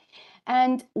Ireland.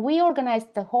 And we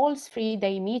organized the whole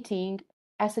 3-day meeting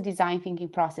as a design thinking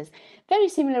process. Very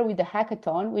similar with the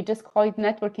hackathon. We just call it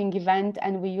networking event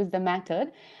and we use the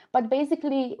method. But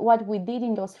basically what we did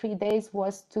in those 3 days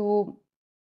was to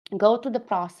go to the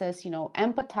process,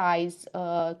 empathize,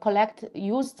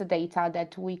 use the data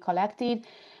that we collected,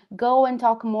 go and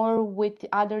talk more with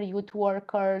other youth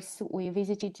workers. We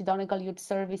visited Donegal Youth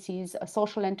Services,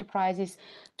 social enterprises,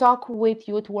 talk with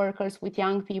youth workers, with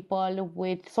young people,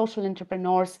 with social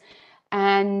entrepreneurs,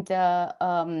 and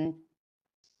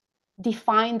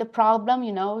define the problem,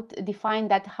 define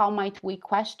that how might we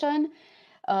question,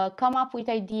 come up with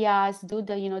ideas, do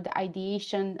the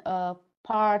ideation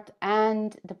part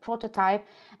and the prototype,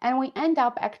 and we end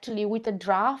up actually with a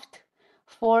draft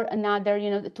for another,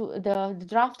 the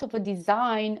draft of a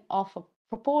design of a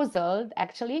proposal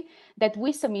actually that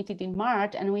we submitted in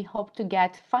March, and we hope to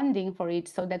get funding for it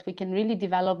so that we can really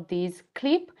develop this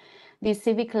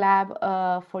civic lab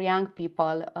for young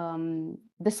people,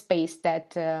 the space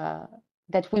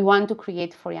that we want to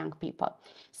create for young people.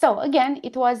 So again,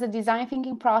 it was a design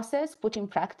thinking process put in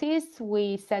practice.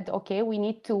 We said, okay, we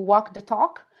need to walk the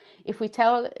talk. If we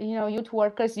tell youth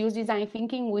workers use design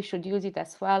thinking, we should use it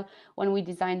as well when we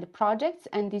design the projects.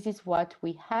 And this is what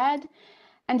we had.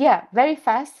 And yeah, very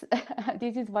fast.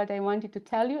 This is what I wanted to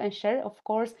tell you and share. Of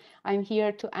course, I'm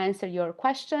here to answer your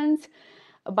questions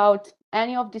about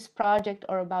any of this project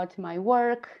or about my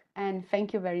work. And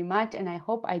thank you very much. And I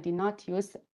hope I did not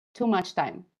use too much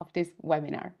time of this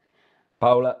webinar.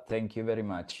 Paula, thank you very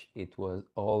much. It was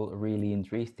all really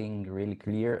interesting, really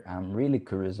clear. I'm really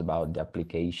curious about the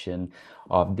application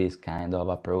of this kind of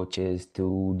approaches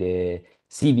to the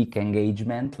civic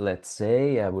engagement, let's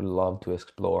say. I would love to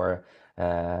explore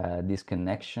this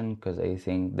connection, because I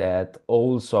think that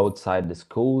also outside the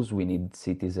schools we need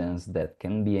citizens that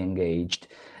can be engaged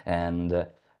and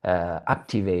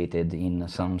activated in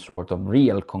some sort of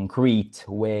real concrete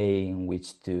way in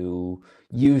which to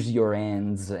use your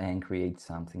hands and create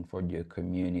something for your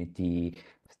community,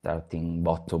 starting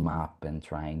bottom up and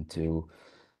trying to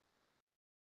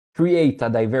create a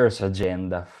diverse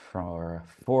agenda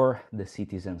for the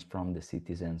citizens, from the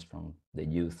citizens, from the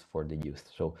youth, for the youth.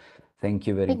 So thank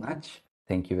you very much.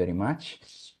 Thank you very much.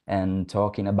 And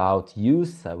talking about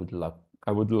youth, I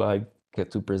would like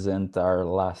to present our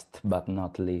last but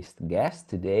not least guest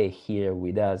today here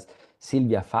with us,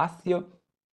 Silvia Fazio,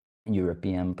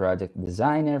 European project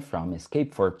designer from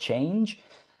Escape for Change,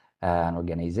 an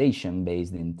organization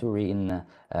based in Turin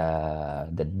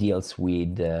that deals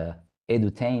with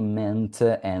edutainment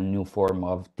and new form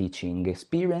of teaching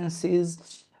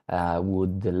experiences.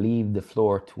 Would leave the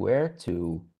floor to her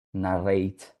to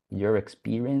narrate your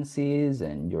experiences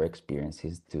and your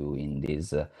experiences too in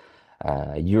this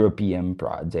European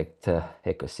project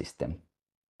ecosystem.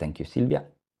 Thank you, Silvia.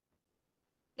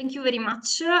 Thank you very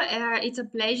much. It's a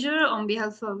pleasure on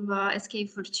behalf of Escape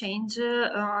for Change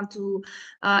to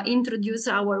introduce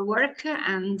our work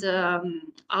and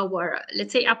our,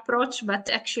 let's say, approach, but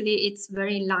actually it's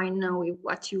very in line with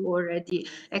what you already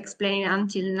explained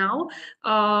until now.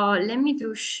 Let me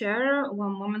to share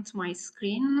one moment my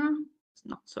screen.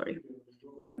 No, sorry,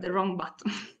 the wrong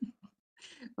button.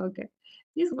 Okay,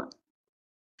 this one.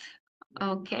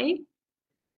 Okay,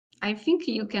 I think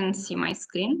you can see my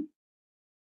screen.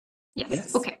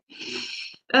 Yes. Okay.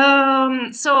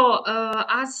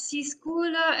 As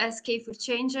C-School, Escape for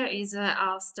Change is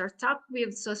a startup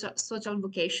with social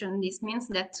vocation. This means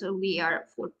that we are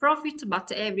for profit, but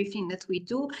everything that we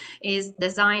do is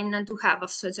designed to have a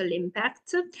social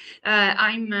impact.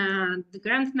 I'm the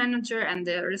grant manager and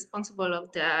the responsible of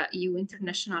the EU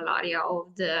international area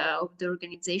of the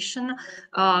organization.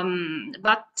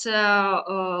 But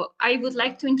I would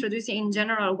like to introduce in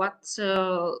general what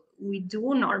we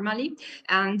do normally,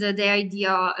 and the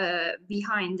idea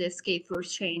behind Escape for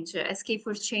Change. Escape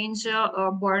for Change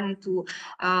born to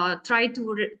try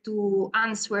to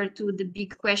answer to the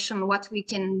big question, what we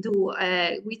can do,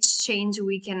 which change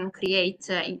we can create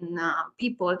in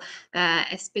people,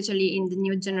 especially in the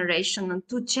new generation,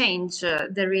 to change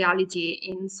the reality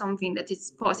in something that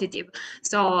is positive.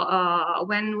 So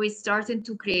when we started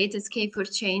to create Escape for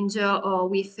Change,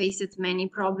 we faced many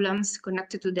problems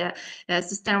connected to the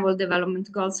Sustainable Development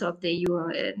Goals of the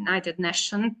United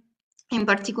Nations. In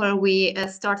particular, we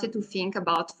started to think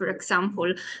about, for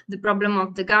example, the problem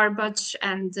of the garbage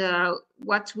and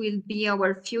what will be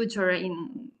our future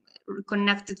in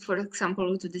connected, for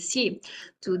example, to the sea,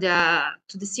 to the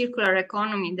circular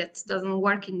economy that doesn't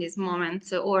work in this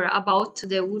moment, or about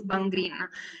the urban green.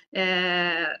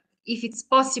 If it's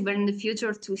possible in the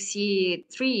future to see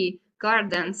tree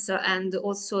gardens and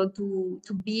also to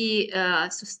be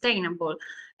sustainable.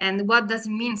 And what does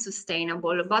it mean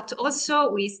sustainable? But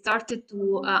also we started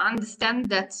to understand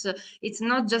that it's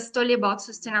not just only about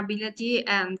sustainability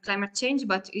and climate change,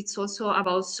 but it's also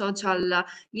about social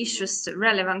issues,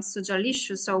 relevant social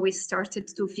issues. So we started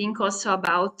to think also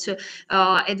about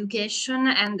education,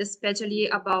 and especially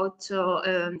about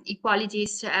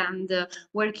equalities and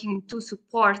working to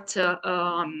support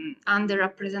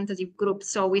underrepresented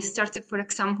groups. So we started, for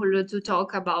example, to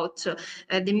talk about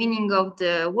the meaning of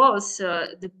the walls,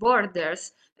 the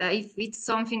borders, if it's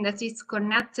something that is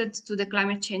connected to the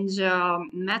climate change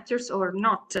matters or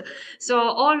not. So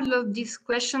all of these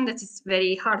questions that is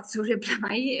very hard to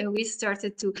reply, we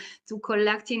started to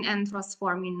collecting and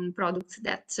transforming products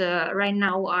that right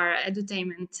now are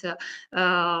edutainment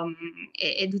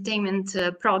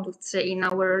products in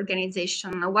our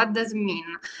organization. What does it mean?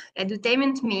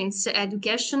 Edutainment means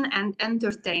education and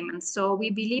entertainment. So we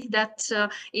believe that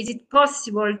is it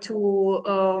possible to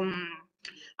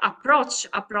approach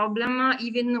a problem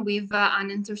even with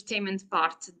an entertainment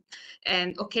part.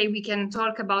 And okay, we can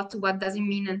talk about what does it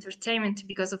mean entertainment,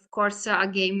 because of course a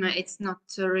game it's not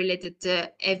related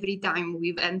every time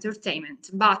with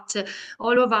entertainment, but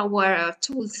all of our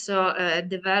tools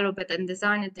developed and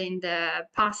designed in the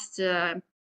past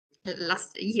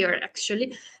last year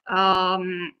actually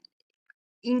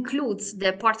includes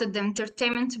the part of the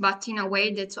entertainment, but in a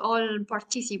way that all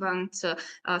participants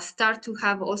start to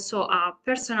have also a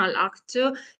personal act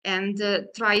and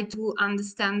try to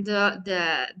understand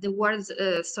the world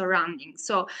surrounding.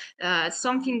 So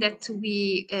something that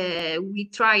we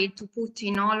try to put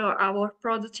in all our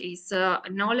product is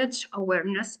knowledge,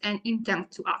 awareness, and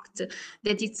intent to act.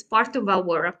 That it's part of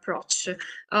our approach.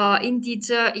 Indeed,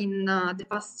 in the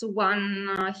past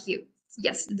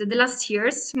yes, the last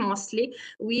years mostly,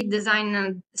 we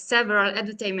designed several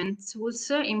edutainment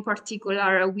tools. In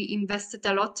particular, we invested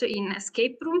a lot in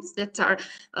escape rooms that are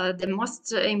the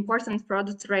most important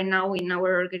product right now in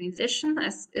our organization,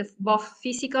 as both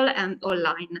physical and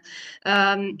online.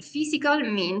 Physical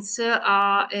means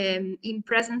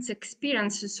in-presence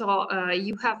experience, so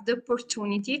you have the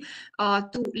opportunity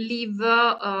to live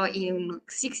in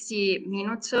 60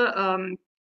 minutes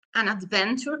an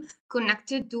adventure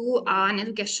connected to an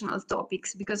educational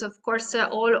topics, because of course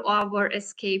all our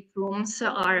escape rooms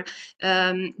are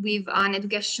with an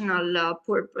educational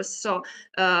purpose. So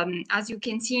as you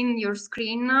can see in your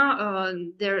screen,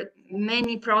 there are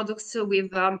many products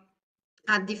with a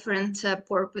different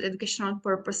educational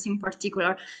purpose, in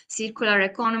particular circular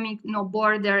economy, no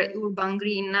border, urban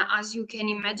green. As you can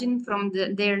imagine from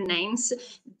their names,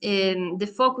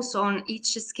 the focus on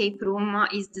each escape room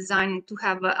is designed to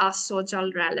have a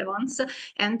social relevance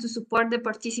and to support the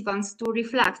participants to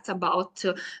reflect about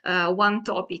one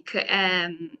topic.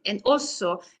 And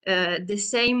also the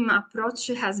same approach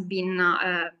has been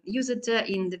used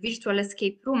in the virtual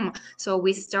escape room. So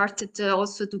we started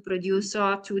also to produce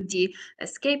 2D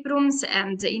escape rooms,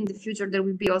 and in the future there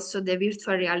will be also the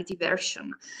virtual reality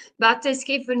version. But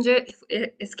Escape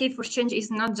for Change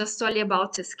is not just only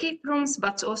about escape rooms,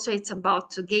 but also it's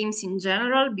about games in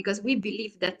general, because we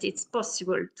believe that it's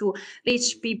possible to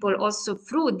reach people also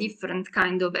through different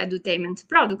kind of edutainment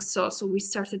products. So we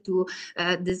started to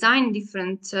design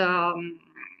different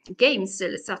games,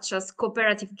 such as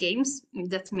cooperative games.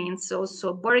 That means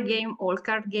also board game or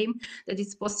card game that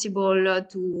is possible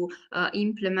to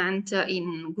implement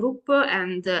in group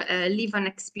and live an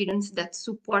experience that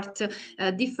support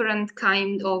different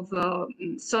kind of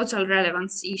social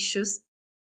relevance issues.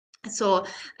 So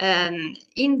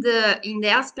in the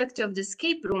aspect of the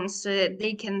escape rooms,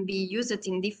 they can be used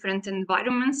in different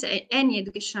environments, any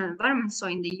educational environment, so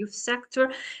in the youth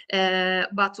sector,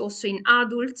 but also in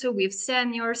adults, with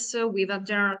seniors, with a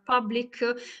general public.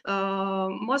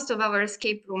 Most of our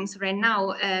escape rooms right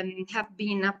now have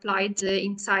been applied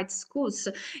inside schools,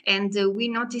 and we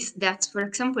noticed that, for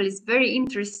example, it's very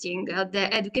interesting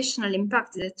the educational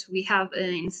impact that we have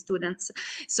in students.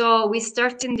 So we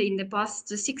started in the past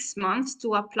 6 months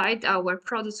to apply our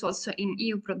products also in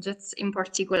EU projects, in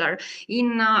particular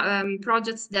in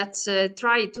projects that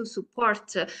try to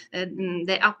support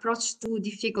the approach to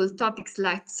difficult topics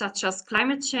like such as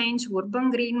climate change,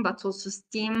 urban green, but also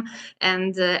STEAM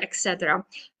and etc.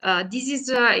 This is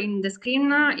in the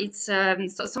screen. It's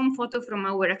some photo from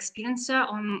our experience.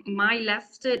 On my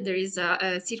left, there is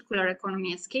a circular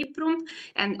economy escape room,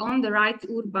 and on the right,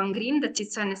 urban green, that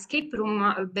is an escape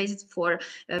room based for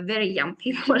very young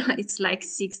people. It's like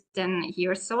 6-10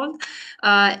 years old.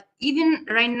 Even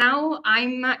right now,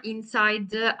 I'm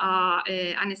inside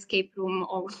an escape room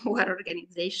of our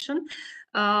organization.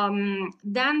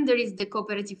 Then there is the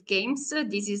cooperative games.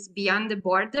 This is Beyond the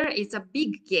Border. It's a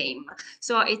big game.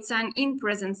 So it's an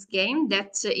in-presence game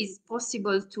that is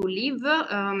possible to live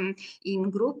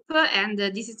in group. And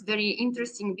this is very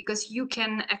interesting because you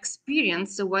can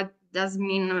experience what does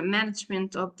mean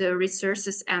management of the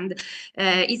resources, and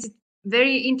it's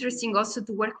very interesting also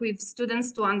to work with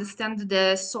students to understand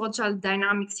the social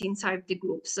dynamics inside the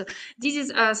groups. This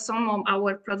is some of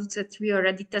our products that we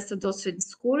already tested also in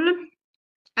school.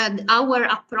 And our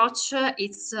approach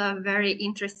is very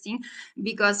interesting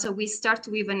because we start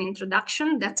with an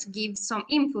introduction that gives some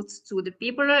inputs to the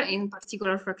people, in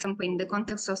particular, for example, in the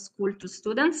context of school to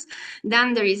students.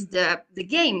 Then there is the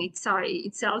game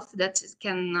itself that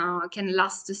can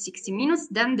last 60 minutes.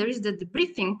 Then there is the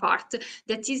debriefing part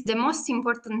that is the most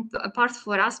important part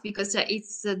for us, because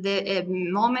it's the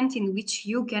moment in which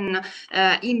you can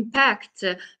impact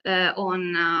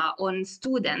on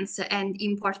students, and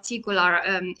in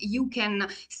particular you can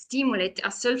stimulate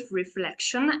a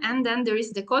self-reflection. And then there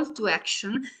is the call to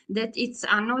action, that it's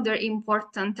another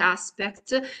important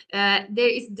aspect. There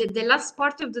is the last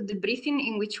part of the debriefing,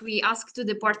 in which we ask to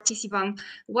the participant,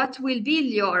 what will be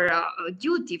your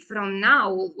duty from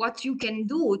now, what you can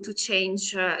do to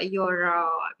change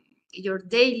your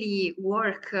daily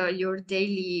work, your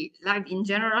daily life in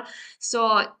general.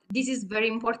 So this is very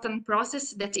important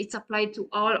process that it's applied to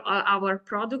all our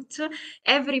products.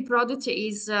 Every product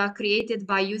is created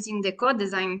by using the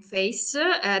co-design phase.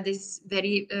 This is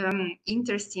very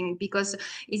interesting because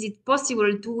is it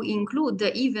possible to include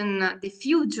even the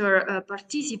future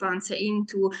participants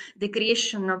into the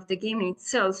creation of the game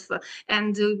itself?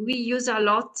 And we use a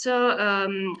lot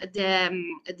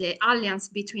the alliance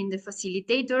between the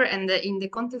facilitator and in the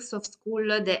context of school,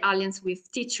 the alliance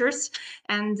with teachers.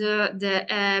 And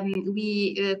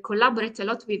we collaborate a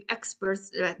lot with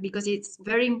experts because it's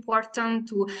very important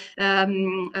to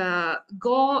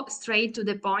go straight to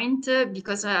the point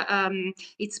because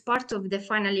it's part of the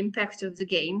final impact of the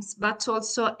games, but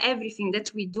also everything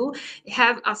that we do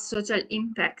have a social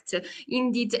impact.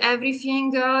 Indeed,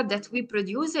 everything that we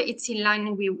produce, it's in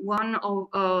line with one of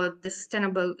the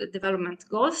Sustainable Development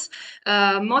Goals.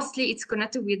 Mostly it's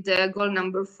connected with the goal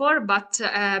number 4, but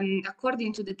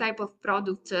according to the type of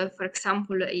product, for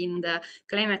example, in the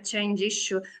climate change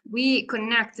issue, we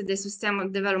connect the Sustainable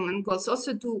Development Goals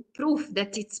also to prove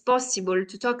that it's possible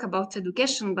to talk about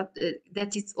education, but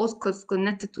that it's also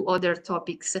connected to other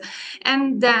topics.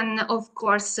 And then, of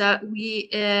course,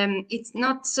 it's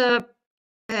not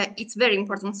it's very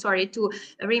important, sorry, to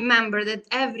remember that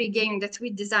every game that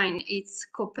we design, it's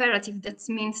cooperative. That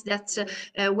means that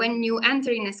when you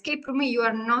enter in escape room, you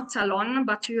are not alone,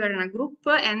 but you are in a group,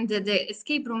 and the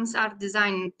escape rooms are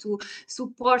designed to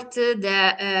support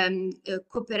the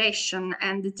cooperation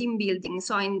and the team building.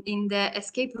 So in the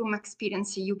escape room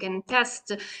experience, you can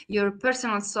test your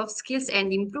personal soft skills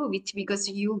and improve it because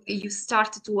you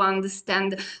start to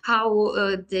understand how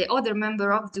the other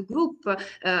member of the group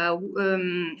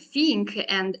think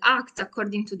and act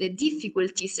according to the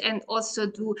difficulties, and also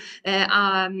to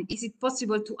is it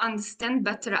possible to understand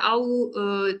better how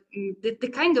the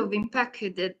kind of impact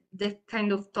that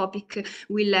kind of topic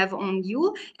will have on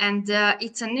you. And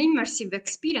it's an immersive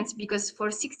experience because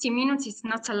for 60 minutes it's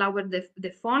not allowed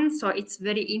the phone, so it's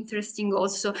very interesting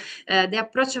also the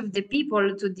approach of the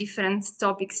people to different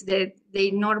topics that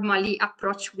they normally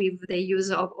approach with the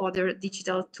use of other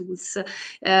digital tools.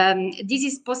 This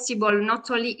is possible not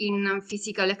only in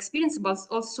physical experience, but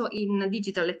also in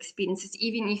digital experiences.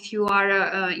 Even if you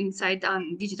are inside a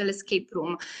digital escape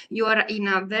room, you are in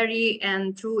a very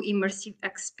and true immersive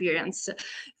experience.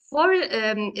 For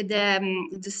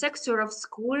the sector of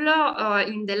school,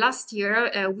 in the last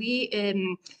year,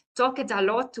 we talked a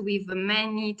lot with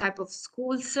many type of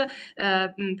schools,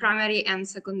 primary and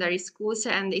secondary schools,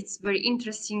 and it's very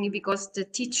interesting because the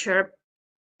teacher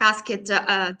asked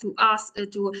to us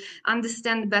to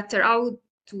understand better how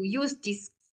to use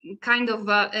this kind of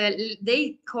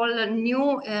they call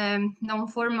new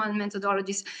non-formal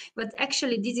methodologies, but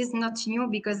actually this is not new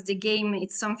because the game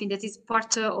it's something that is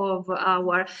part of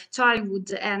our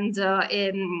childhood, and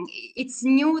it's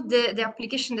new the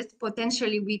application that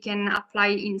potentially we can apply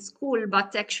in school,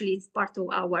 but actually it's part of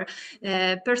our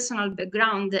personal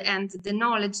background, and the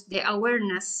knowledge, the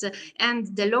awareness,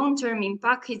 and the long-term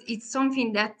impact. It's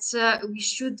something that we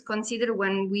should consider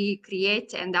when we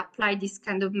create and apply this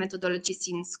kind of methodologies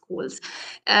in schools.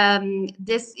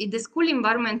 The school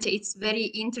environment, it's very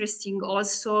interesting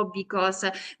also because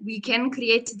we can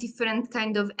create different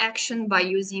kind of action by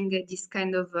using this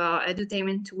kind of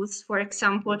edutainment tools. For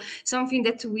example, something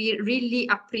that we really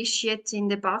appreciate in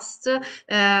the past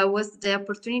was the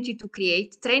opportunity to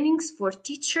create trainings for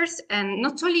teachers, and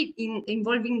not only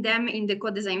involving them in the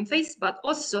co-design phase, but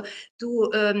also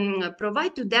to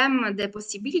provide to them the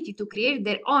possibility to create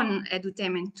their own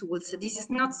edutainment tools. This is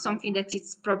not something that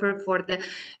is proper for the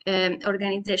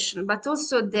organization, but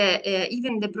also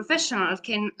even the professional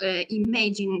can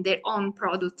imagine their own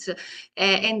products,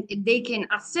 and they can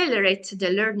accelerate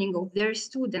the learning of their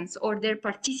students or their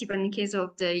participants in case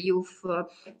of the youth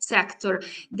sector.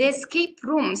 The escape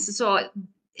rooms, so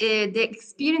the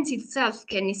experience itself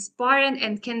can inspire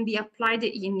and can be applied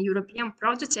in European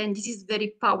projects, and this is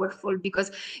very powerful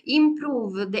because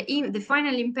improve the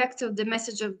final impact of the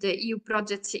message of the EU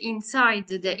projects inside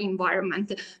the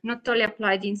environment, not only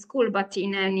applied in school but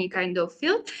in any kind of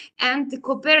field. And the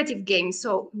cooperative games,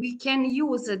 so we can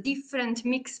use a different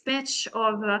mix match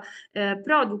of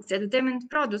products, edutainment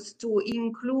products, to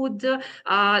include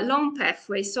long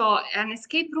pathway. So an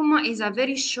escape room is a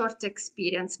very short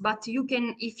experience, but you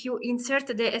can, if you insert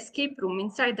the escape room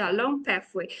inside a long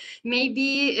pathway,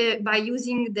 maybe by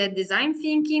using the design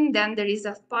thinking, then there is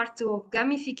a part of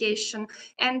gamification,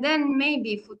 and then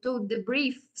maybe to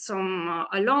debrief some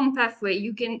a long pathway,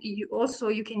 you can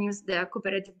use the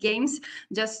cooperative games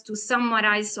just to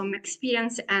summarize some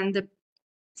experience and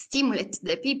stimulate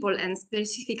the people and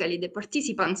specifically the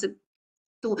participants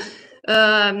to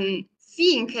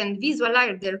think and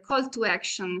visualize their call to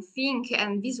action, think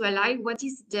and visualize what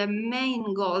is the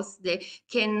main goals they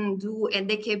can do and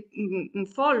they can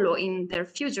follow in their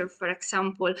future. For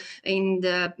example, in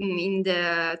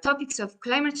the topics of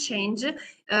climate change,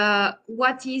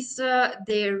 what is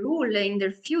their role in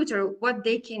their future, what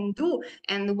they can do,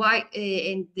 and why,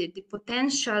 and the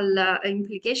potential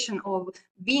implication of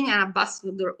being an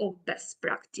ambassador of best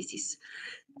practices.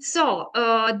 So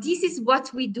this is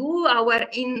what we do, our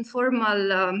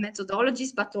informal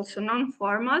methodologies, but also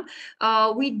non-formal.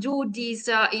 We do this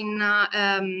in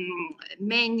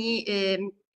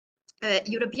many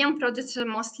European projects,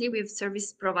 mostly with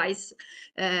service provides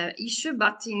issue,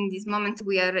 but in this moment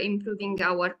we are improving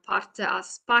our part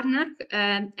as partner,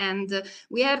 and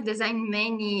we are designing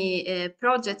many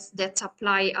projects that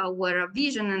apply our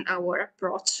vision and our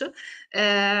approach.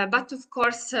 But of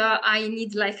course, I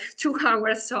need like 2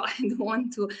 hours, so I don't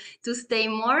want to stay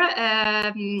more.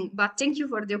 But thank you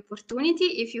for the opportunity.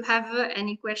 If you have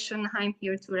any question, I'm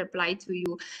here to reply to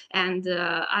you and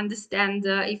understand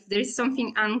if there is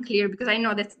something unclear, because I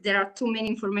know that there are too many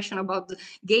information about the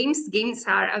games. Games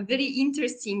are a very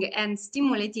interesting and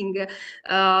stimulating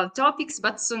topics,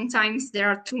 but sometimes there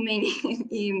are too many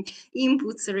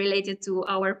inputs related to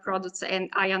our products, and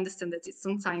I understand that it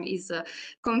sometimes is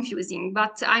confusing,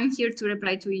 but I'm here to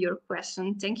reply to your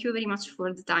question. Thank you very much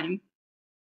for the time.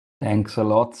 Thanks a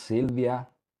lot, Silvia.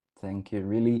 Thank you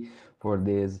really for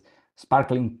this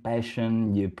sparkling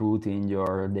passion you put in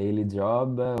your daily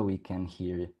job. We can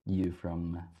hear you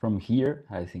from here.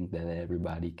 I think that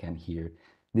everybody can hear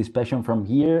this passion from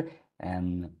here.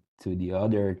 And to the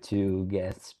other 2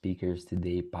 guest speakers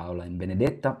today, Paola and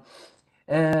Benedetta,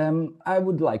 I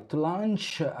would like to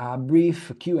launch a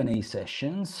brief Q&A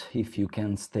sessions, if you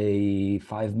can stay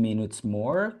 5 minutes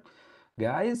more,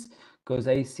 guys, because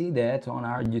I see that on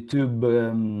our YouTube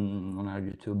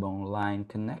online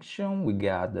connection, we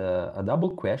got a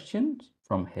double question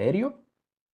from Herio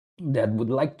that would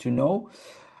like to know,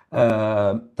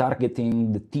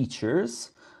 targeting the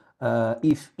teachers,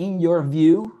 if in your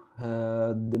view,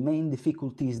 the main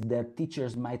difficulties that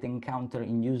teachers might encounter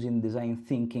in using design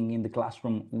thinking in the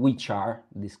classroom, which are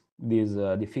these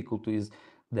difficulties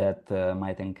that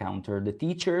might encounter the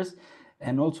teachers,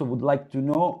 and also would like to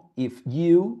know if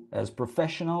you, as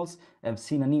professionals, have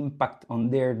seen an impact on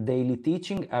their daily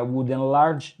teaching. I would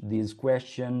enlarge this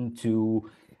question to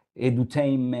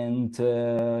edutainment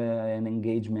and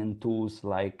engagement tools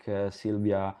like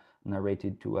Silvia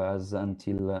narrated to us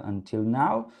until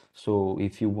now. So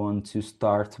if you want to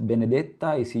start, Benedetta,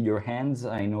 I see your hands.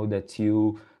 I know that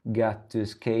you got to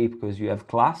escape because you have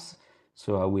class,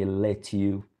 so I will let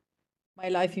you. My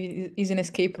life is an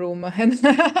escape room, and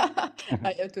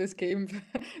I have to escape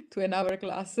to another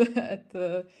class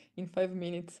in 5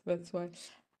 minutes. That's why.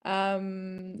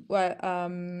 Well,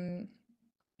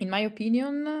 in my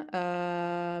opinion,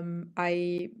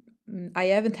 I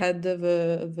haven't had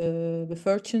the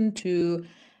fortune to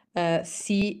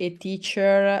see a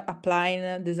teacher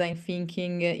applying design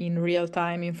thinking in real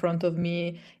time in front of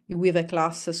me with a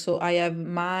class. So I have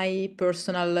my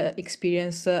personal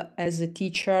experience as a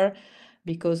teacher,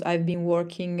 because I've been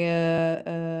working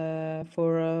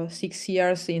for 6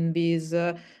 years in this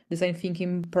design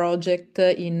thinking project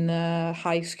in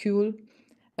high school.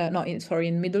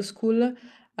 In middle school.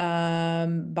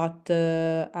 But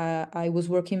I was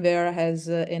working there as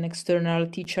an external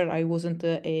teacher. I wasn't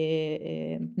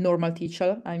a normal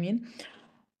teacher, I mean.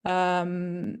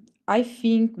 I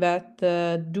think that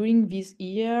during this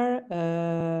year,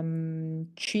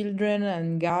 children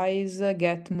and guys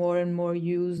get more and more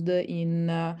used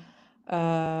in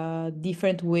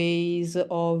different ways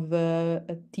of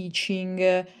teaching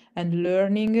and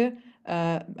learning.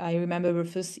 I remember the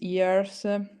first years,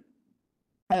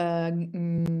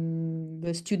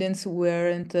 the students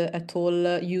weren't at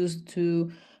all used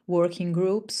to work in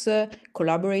groups,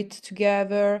 collaborate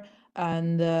together,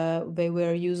 and they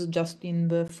were used just in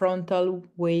the frontal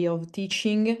way of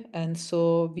teaching. And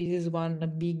so this is one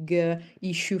big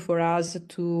issue for us,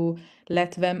 to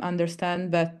let them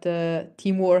understand that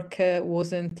teamwork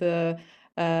wasn't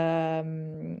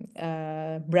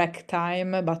break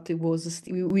time, but it was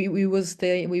we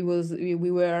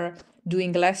were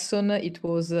doing lesson. It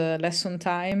was lesson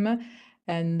time.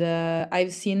 And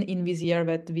I've seen in this year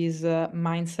that this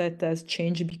mindset has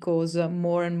changed, because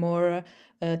more and more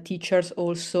teachers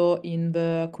also in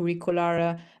the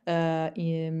curricular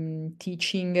in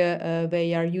teaching,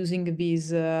 they are using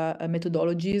these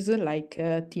methodologies like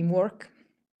teamwork.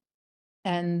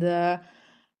 And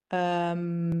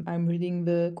I'm reading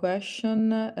the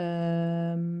question.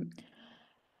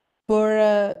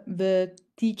 For the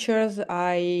teachers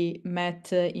I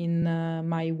met in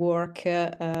my work,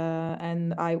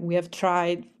 and we have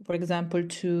tried, for example,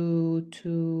 to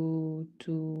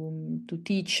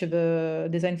teach the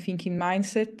design thinking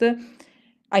mindset.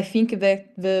 I think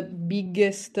that the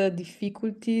biggest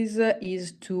difficulties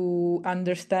is to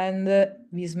understand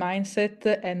this mindset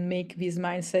and make this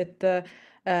mindset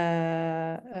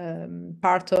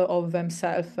part of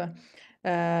themselves.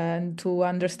 And to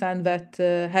understand that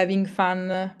having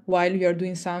fun while you are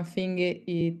doing something,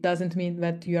 it doesn't mean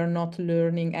that you are not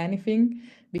learning anything,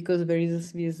 because there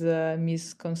is this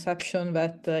misconception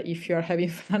that if you are having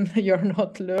fun, you're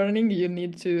not learning. You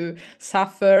need to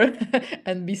suffer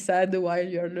and be sad while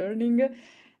you're learning.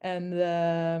 And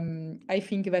I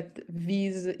think that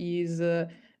this is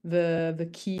the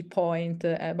key point.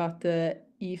 But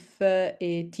if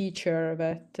a teacher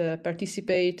that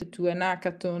participate to an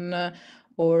hackathon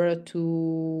or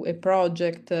to a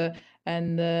project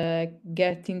and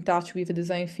get in touch with the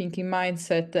design thinking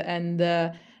mindset and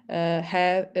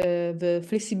have the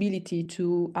flexibility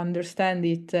to understand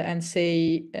it and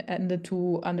say and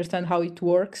to understand how it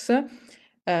works,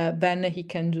 then he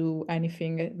can do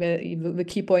anything. The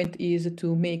key point is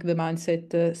to make the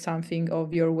mindset something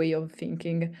of your way of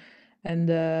thinking,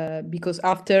 and because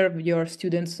after your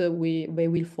students, they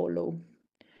will follow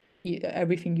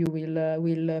everything you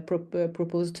will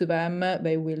propose to them.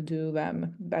 They will do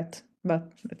them. But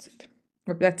that's it.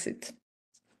 That's it.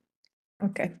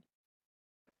 Okay.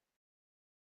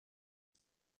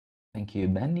 Thank you,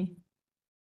 Benny.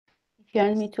 If you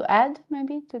want me to add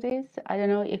maybe to this, I don't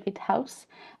know if it helps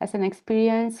as an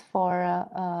experience for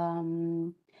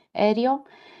Aereo.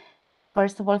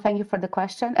 First of all, thank you for the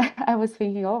question. I was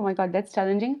thinking, oh my God, that's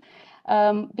challenging.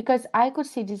 Because I could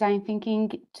see design thinking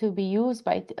to be used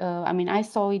by, I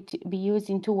saw it be used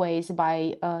in two ways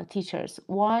by teachers.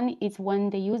 One is when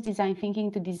they use design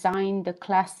thinking to design the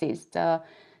classes, the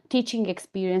teaching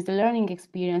experience, the learning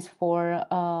experience for,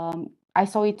 I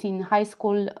saw it in high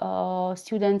school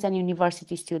students and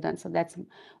university students. So that's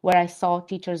where I saw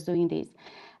teachers doing this.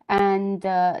 And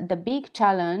the big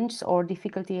challenge or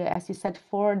difficulty, as you said,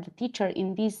 for the teacher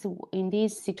in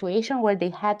this situation where they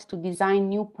had to design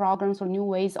new programs or new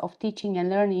ways of teaching and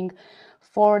learning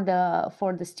for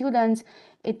the students,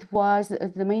 it was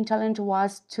the main challenge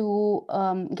was to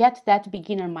get that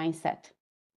beginner mindset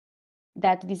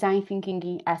that design thinking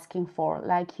is asking for.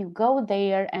 Like you go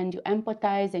there and you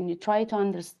empathize and you try to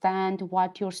understand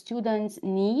what your students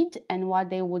need and what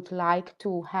they would like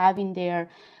to have in their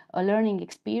learning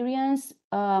experience.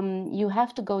 You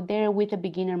have to go there with a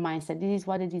beginner mindset. This is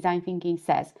what the design thinking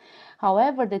says.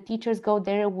 However, the teachers go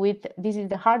there with, this is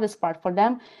the hardest part for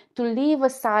them, to leave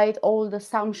aside all the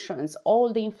assumptions,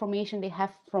 all the information they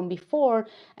have from before,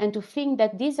 and to think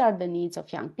that these are the needs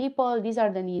of young people, these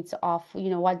are the needs of,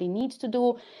 what they need to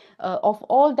do, of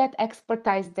all that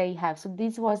expertise they have. So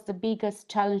this was the biggest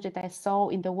challenge that I saw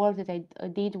in the work that I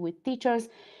did with teachers.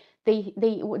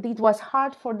 It was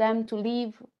hard for them to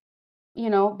leave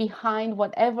behind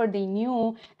whatever they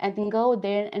knew and go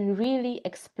there and really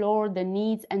explore the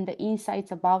needs and the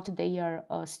insights about their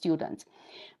students.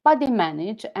 But they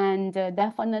manage, and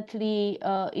definitely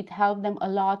it helped them a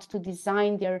lot to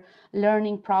design their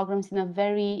learning programs in a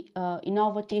very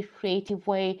innovative, creative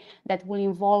way that will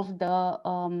involve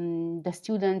the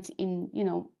students in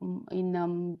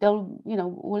they'll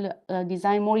will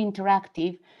design more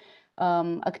interactive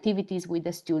activities with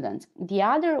the students. The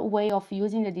other way of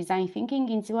using the design thinking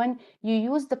is when you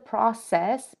use the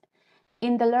process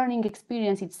in the learning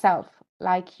experience itself.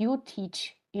 Like you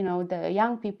teach, the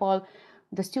young people,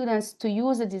 the students, to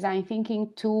use the design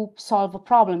thinking to solve a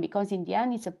problem, because in the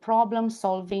end it's a problem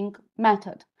solving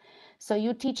method. So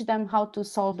you teach them how to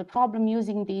solve the problem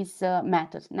using these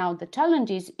methods. Now the challenge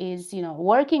is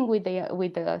working with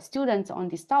the students on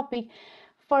this topic.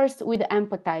 First, with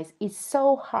empathize, it's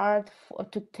so hard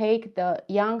to take the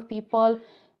young people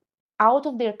out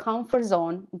of their comfort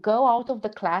zone, go out of the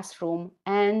classroom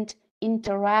and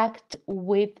interact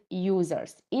with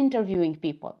users, interviewing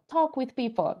people, talk with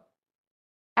people,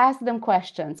 ask them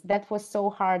questions. That was so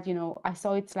hard. I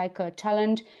saw it's like a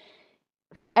challenge,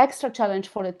 extra challenge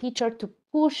for the teacher to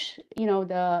push,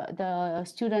 the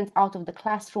students out of the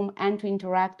classroom and to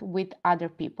interact with other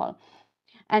people.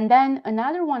 And then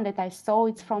another one that I saw,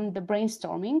 it's from the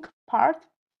brainstorming part,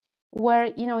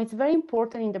 where it's very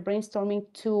important in the brainstorming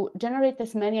to generate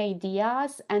as many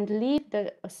ideas and leave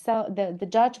the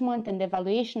judgment and the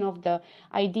evaluation of the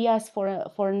ideas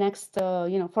for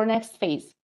next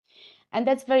phase. And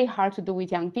that's very hard to do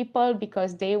with young people,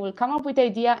 because they will come up with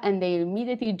idea and they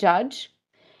immediately judge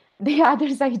the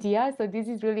other's idea. So this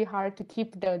is really hard to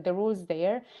keep the rules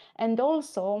there. And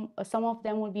also some of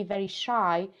them will be very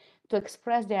shy to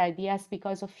express their ideas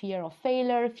because of fear of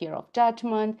failure, fear of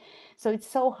judgment. So it's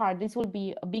so hard. This will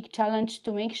be a big challenge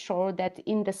to make sure that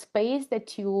in the space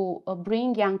that you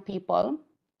bring young people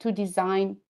to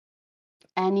design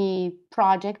any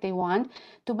project they want,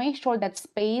 to make sure that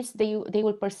space they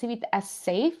will perceive it as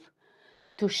safe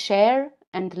to share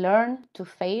and learn, to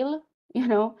fail, you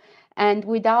know, and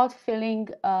without feeling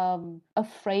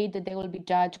afraid that they will be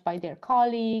judged by their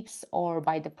colleagues or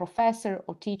by the professor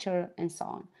or teacher and so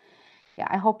on. Yeah,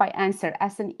 I hope I answered.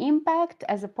 As an impact,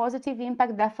 as a positive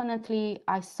impact, definitely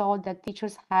I saw that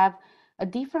teachers have a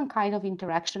different kind of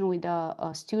interaction with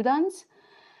the students.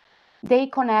 They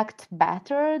connect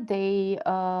better, they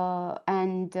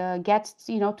get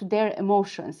to their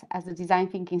emotions, as the design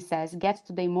thinking says, get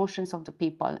to the emotions of the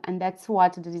people. And that's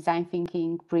what the design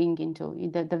thinking bring into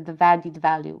the added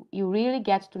value. You really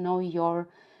get to know your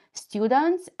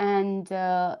students, and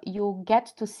you get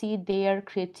to see their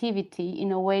creativity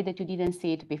in a way that you didn't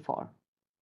see it before.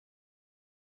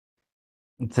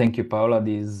 Thank you, Paola.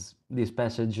 This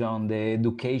passage on the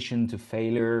education to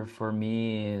failure for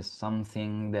me is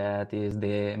something that is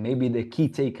maybe the key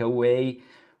takeaway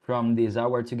from this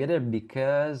hour together,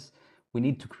 because we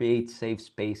need to create safe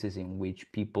spaces in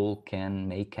which people can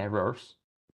make errors,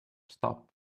 stop,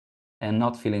 and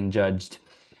not feeling judged.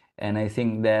 And I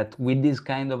think that with this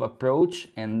kind of approach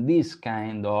and this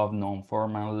kind of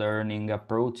non-formal learning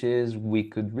approaches, we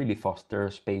could really foster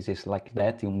spaces like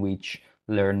that in which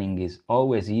learning is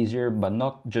always easier, but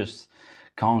not just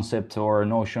concept or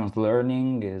notions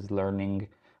learning, is learning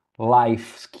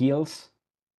life skills,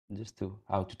 just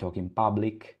how to talk in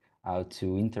public, how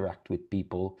to interact with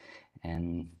people,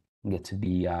 and get to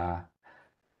be a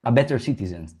better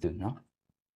citizens too, no?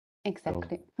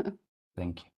 Exactly. So,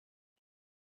 thank you.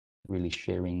 Really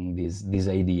sharing this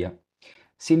idea.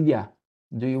 Silvia,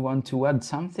 do you want to add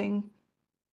something?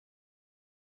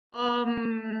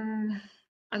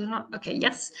 I don't know. Okay,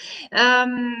 yes.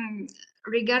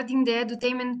 Regarding the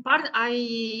edutainment part,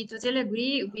 I totally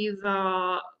agree with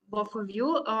both of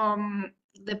you.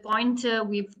 The point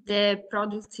with the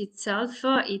product itself,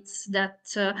 it's that,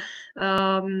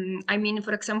 I mean,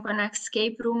 for example, an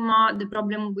escape room, the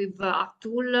problem with a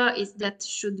tool is that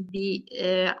should be,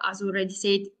 as already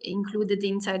said, included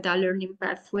inside the learning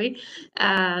pathway.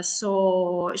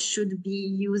 So should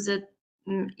be used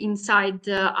inside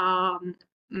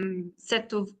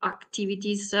set of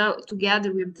activities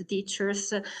together with the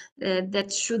teachers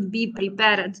that should be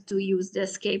prepared to use the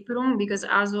escape room, because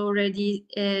as already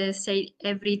said,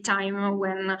 every time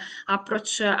when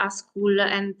approach a school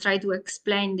and try to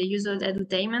explain the use of the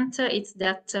edutainment, it's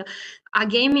that a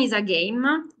game is a game,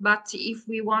 but if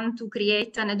we want to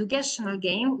create an educational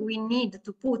game, we need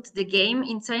to put the game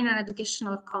inside an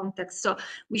educational context. So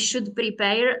we should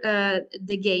prepare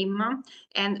the game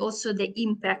and also the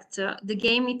impact. The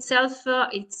game itself,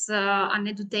 it's an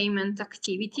edutainment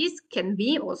activities, can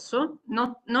be also,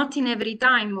 not in every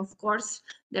time, of course.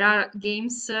 There are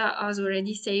games, as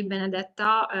already said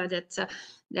Benedetta, that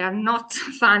they are not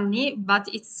funny, but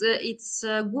it's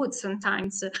good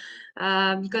sometimes,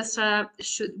 because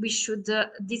we should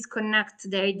disconnect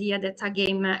the idea that a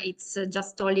game it's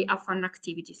just only a fun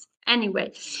activities.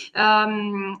 Anyway,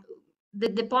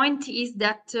 the point is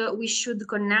that we should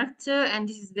connect, and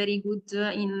this is very good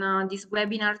in this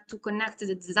webinar, to connect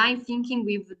the design thinking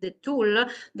with the tool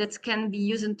that can be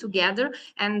used together.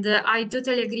 And I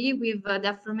totally agree with the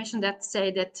affirmation that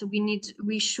say that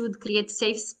we should create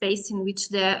safe space in which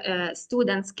the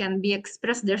students can be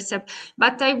express themselves.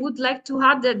 But I would like to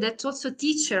add that also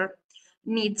teacher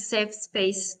need safe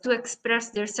space to express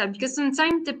themselves, because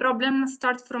sometimes the problem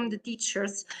starts from the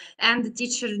teachers, and the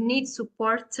teacher needs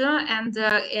support, and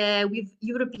with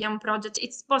European project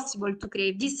it's possible to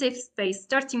create this safe space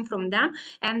starting from them,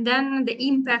 and then the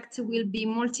impact will be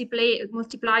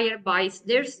multiplier by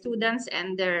their students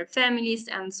and their families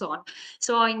and so on.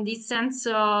 So in this sense,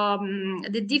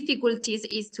 the difficulties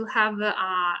is to have a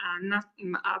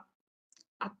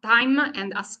time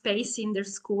and a space in their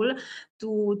school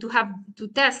to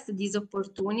test these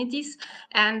opportunities.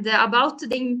 And about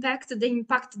the impact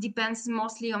depends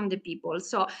mostly on the people.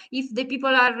 So if the people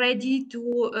are ready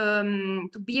to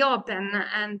be open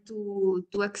and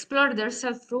to explore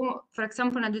themselves through, for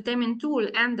example, an edutainment tool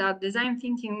and a design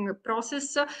thinking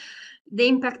process, the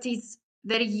impact is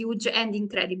very huge and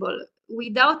incredible.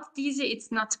 Without this,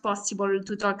 it's not possible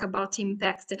to talk about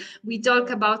impact. We talk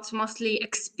about mostly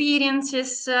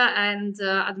experiences and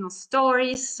I don't know,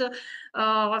 stories. So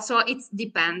it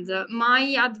depends.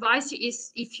 My advice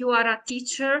is, if you are a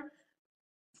teacher,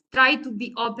 try to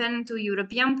be open to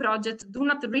European projects. Do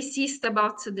not resist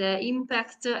about the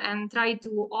impact and try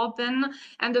to open,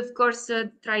 and of course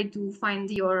try to find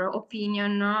your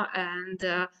opinion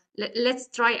and let's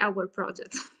try our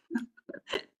project.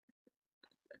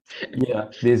 Yeah,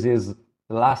 this is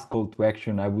the last call to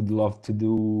action I would love to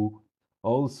do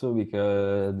also,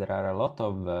 because there are a lot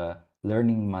of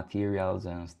learning materials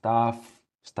and stuff,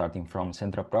 starting from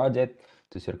Central Project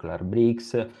to Circular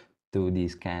Bricks to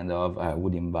this kind of, I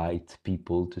would invite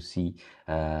people to see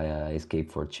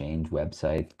Escape for Change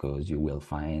website, because you will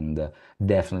find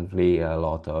definitely a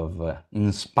lot of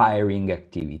inspiring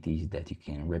activities that you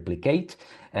can replicate.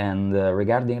 And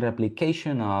regarding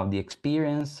replication of the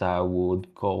experience, I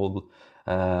would call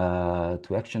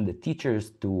to action the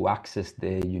teachers to access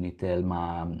the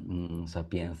Unitelma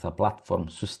Sapienza platform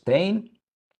Sustain,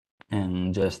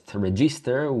 and just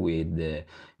register with the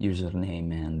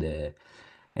username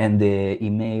and the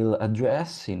email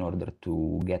address in order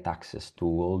to get access to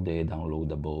all the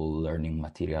downloadable learning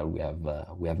material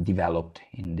we have developed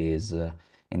in this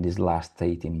last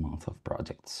 18 months of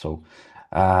projects. So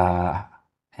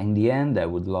in the end, I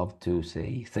would love to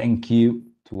say thank you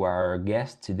to our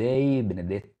guests today,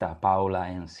 Benedetta, Paola,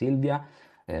 and Silvia,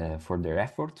 for their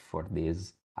effort for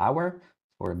this hour,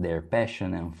 for their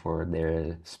passion, and for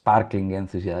their sparkling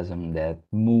enthusiasm that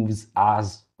moves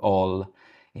us all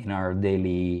in our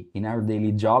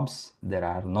daily jobs that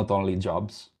are not only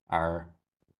jobs, are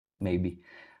maybe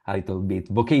a little bit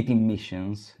vocating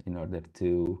missions in order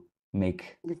to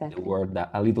make the world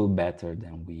a little better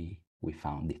than we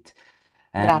found it.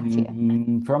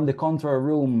 And from the control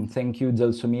room, thank you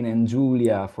Gelsomina and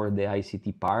Giulia for the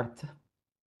ICT part,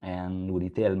 and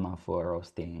Unitelma for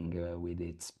hosting with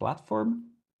its platform.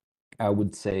 I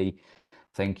would say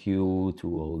thank you to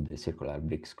all the Circular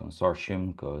Bricks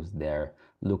Consortium, because they're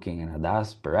looking at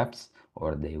us perhaps,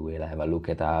 or they will have a look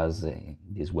at us in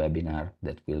this webinar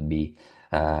that will be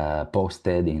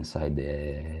posted inside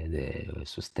the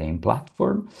Sustain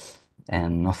platform,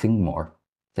 and nothing more.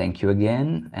 Thank you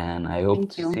again, and I hope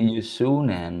to see you soon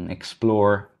and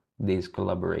explore this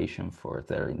collaboration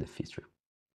further in the future.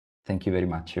 Thank you very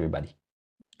much, everybody.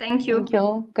 Thank you. Thank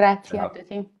you. Grazie Ciao. a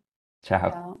tutti. Ciao.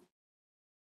 Ciao.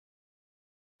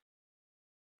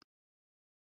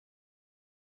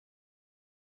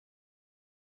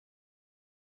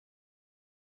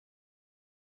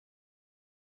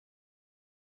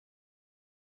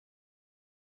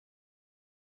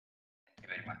 Thank you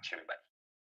very much, everybody.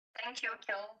 Thank you.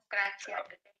 Grazie.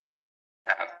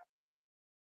 Ciao.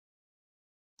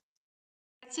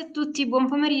 Grazie a tutti, buon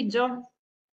pomeriggio.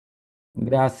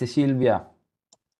 Grazie Silvia.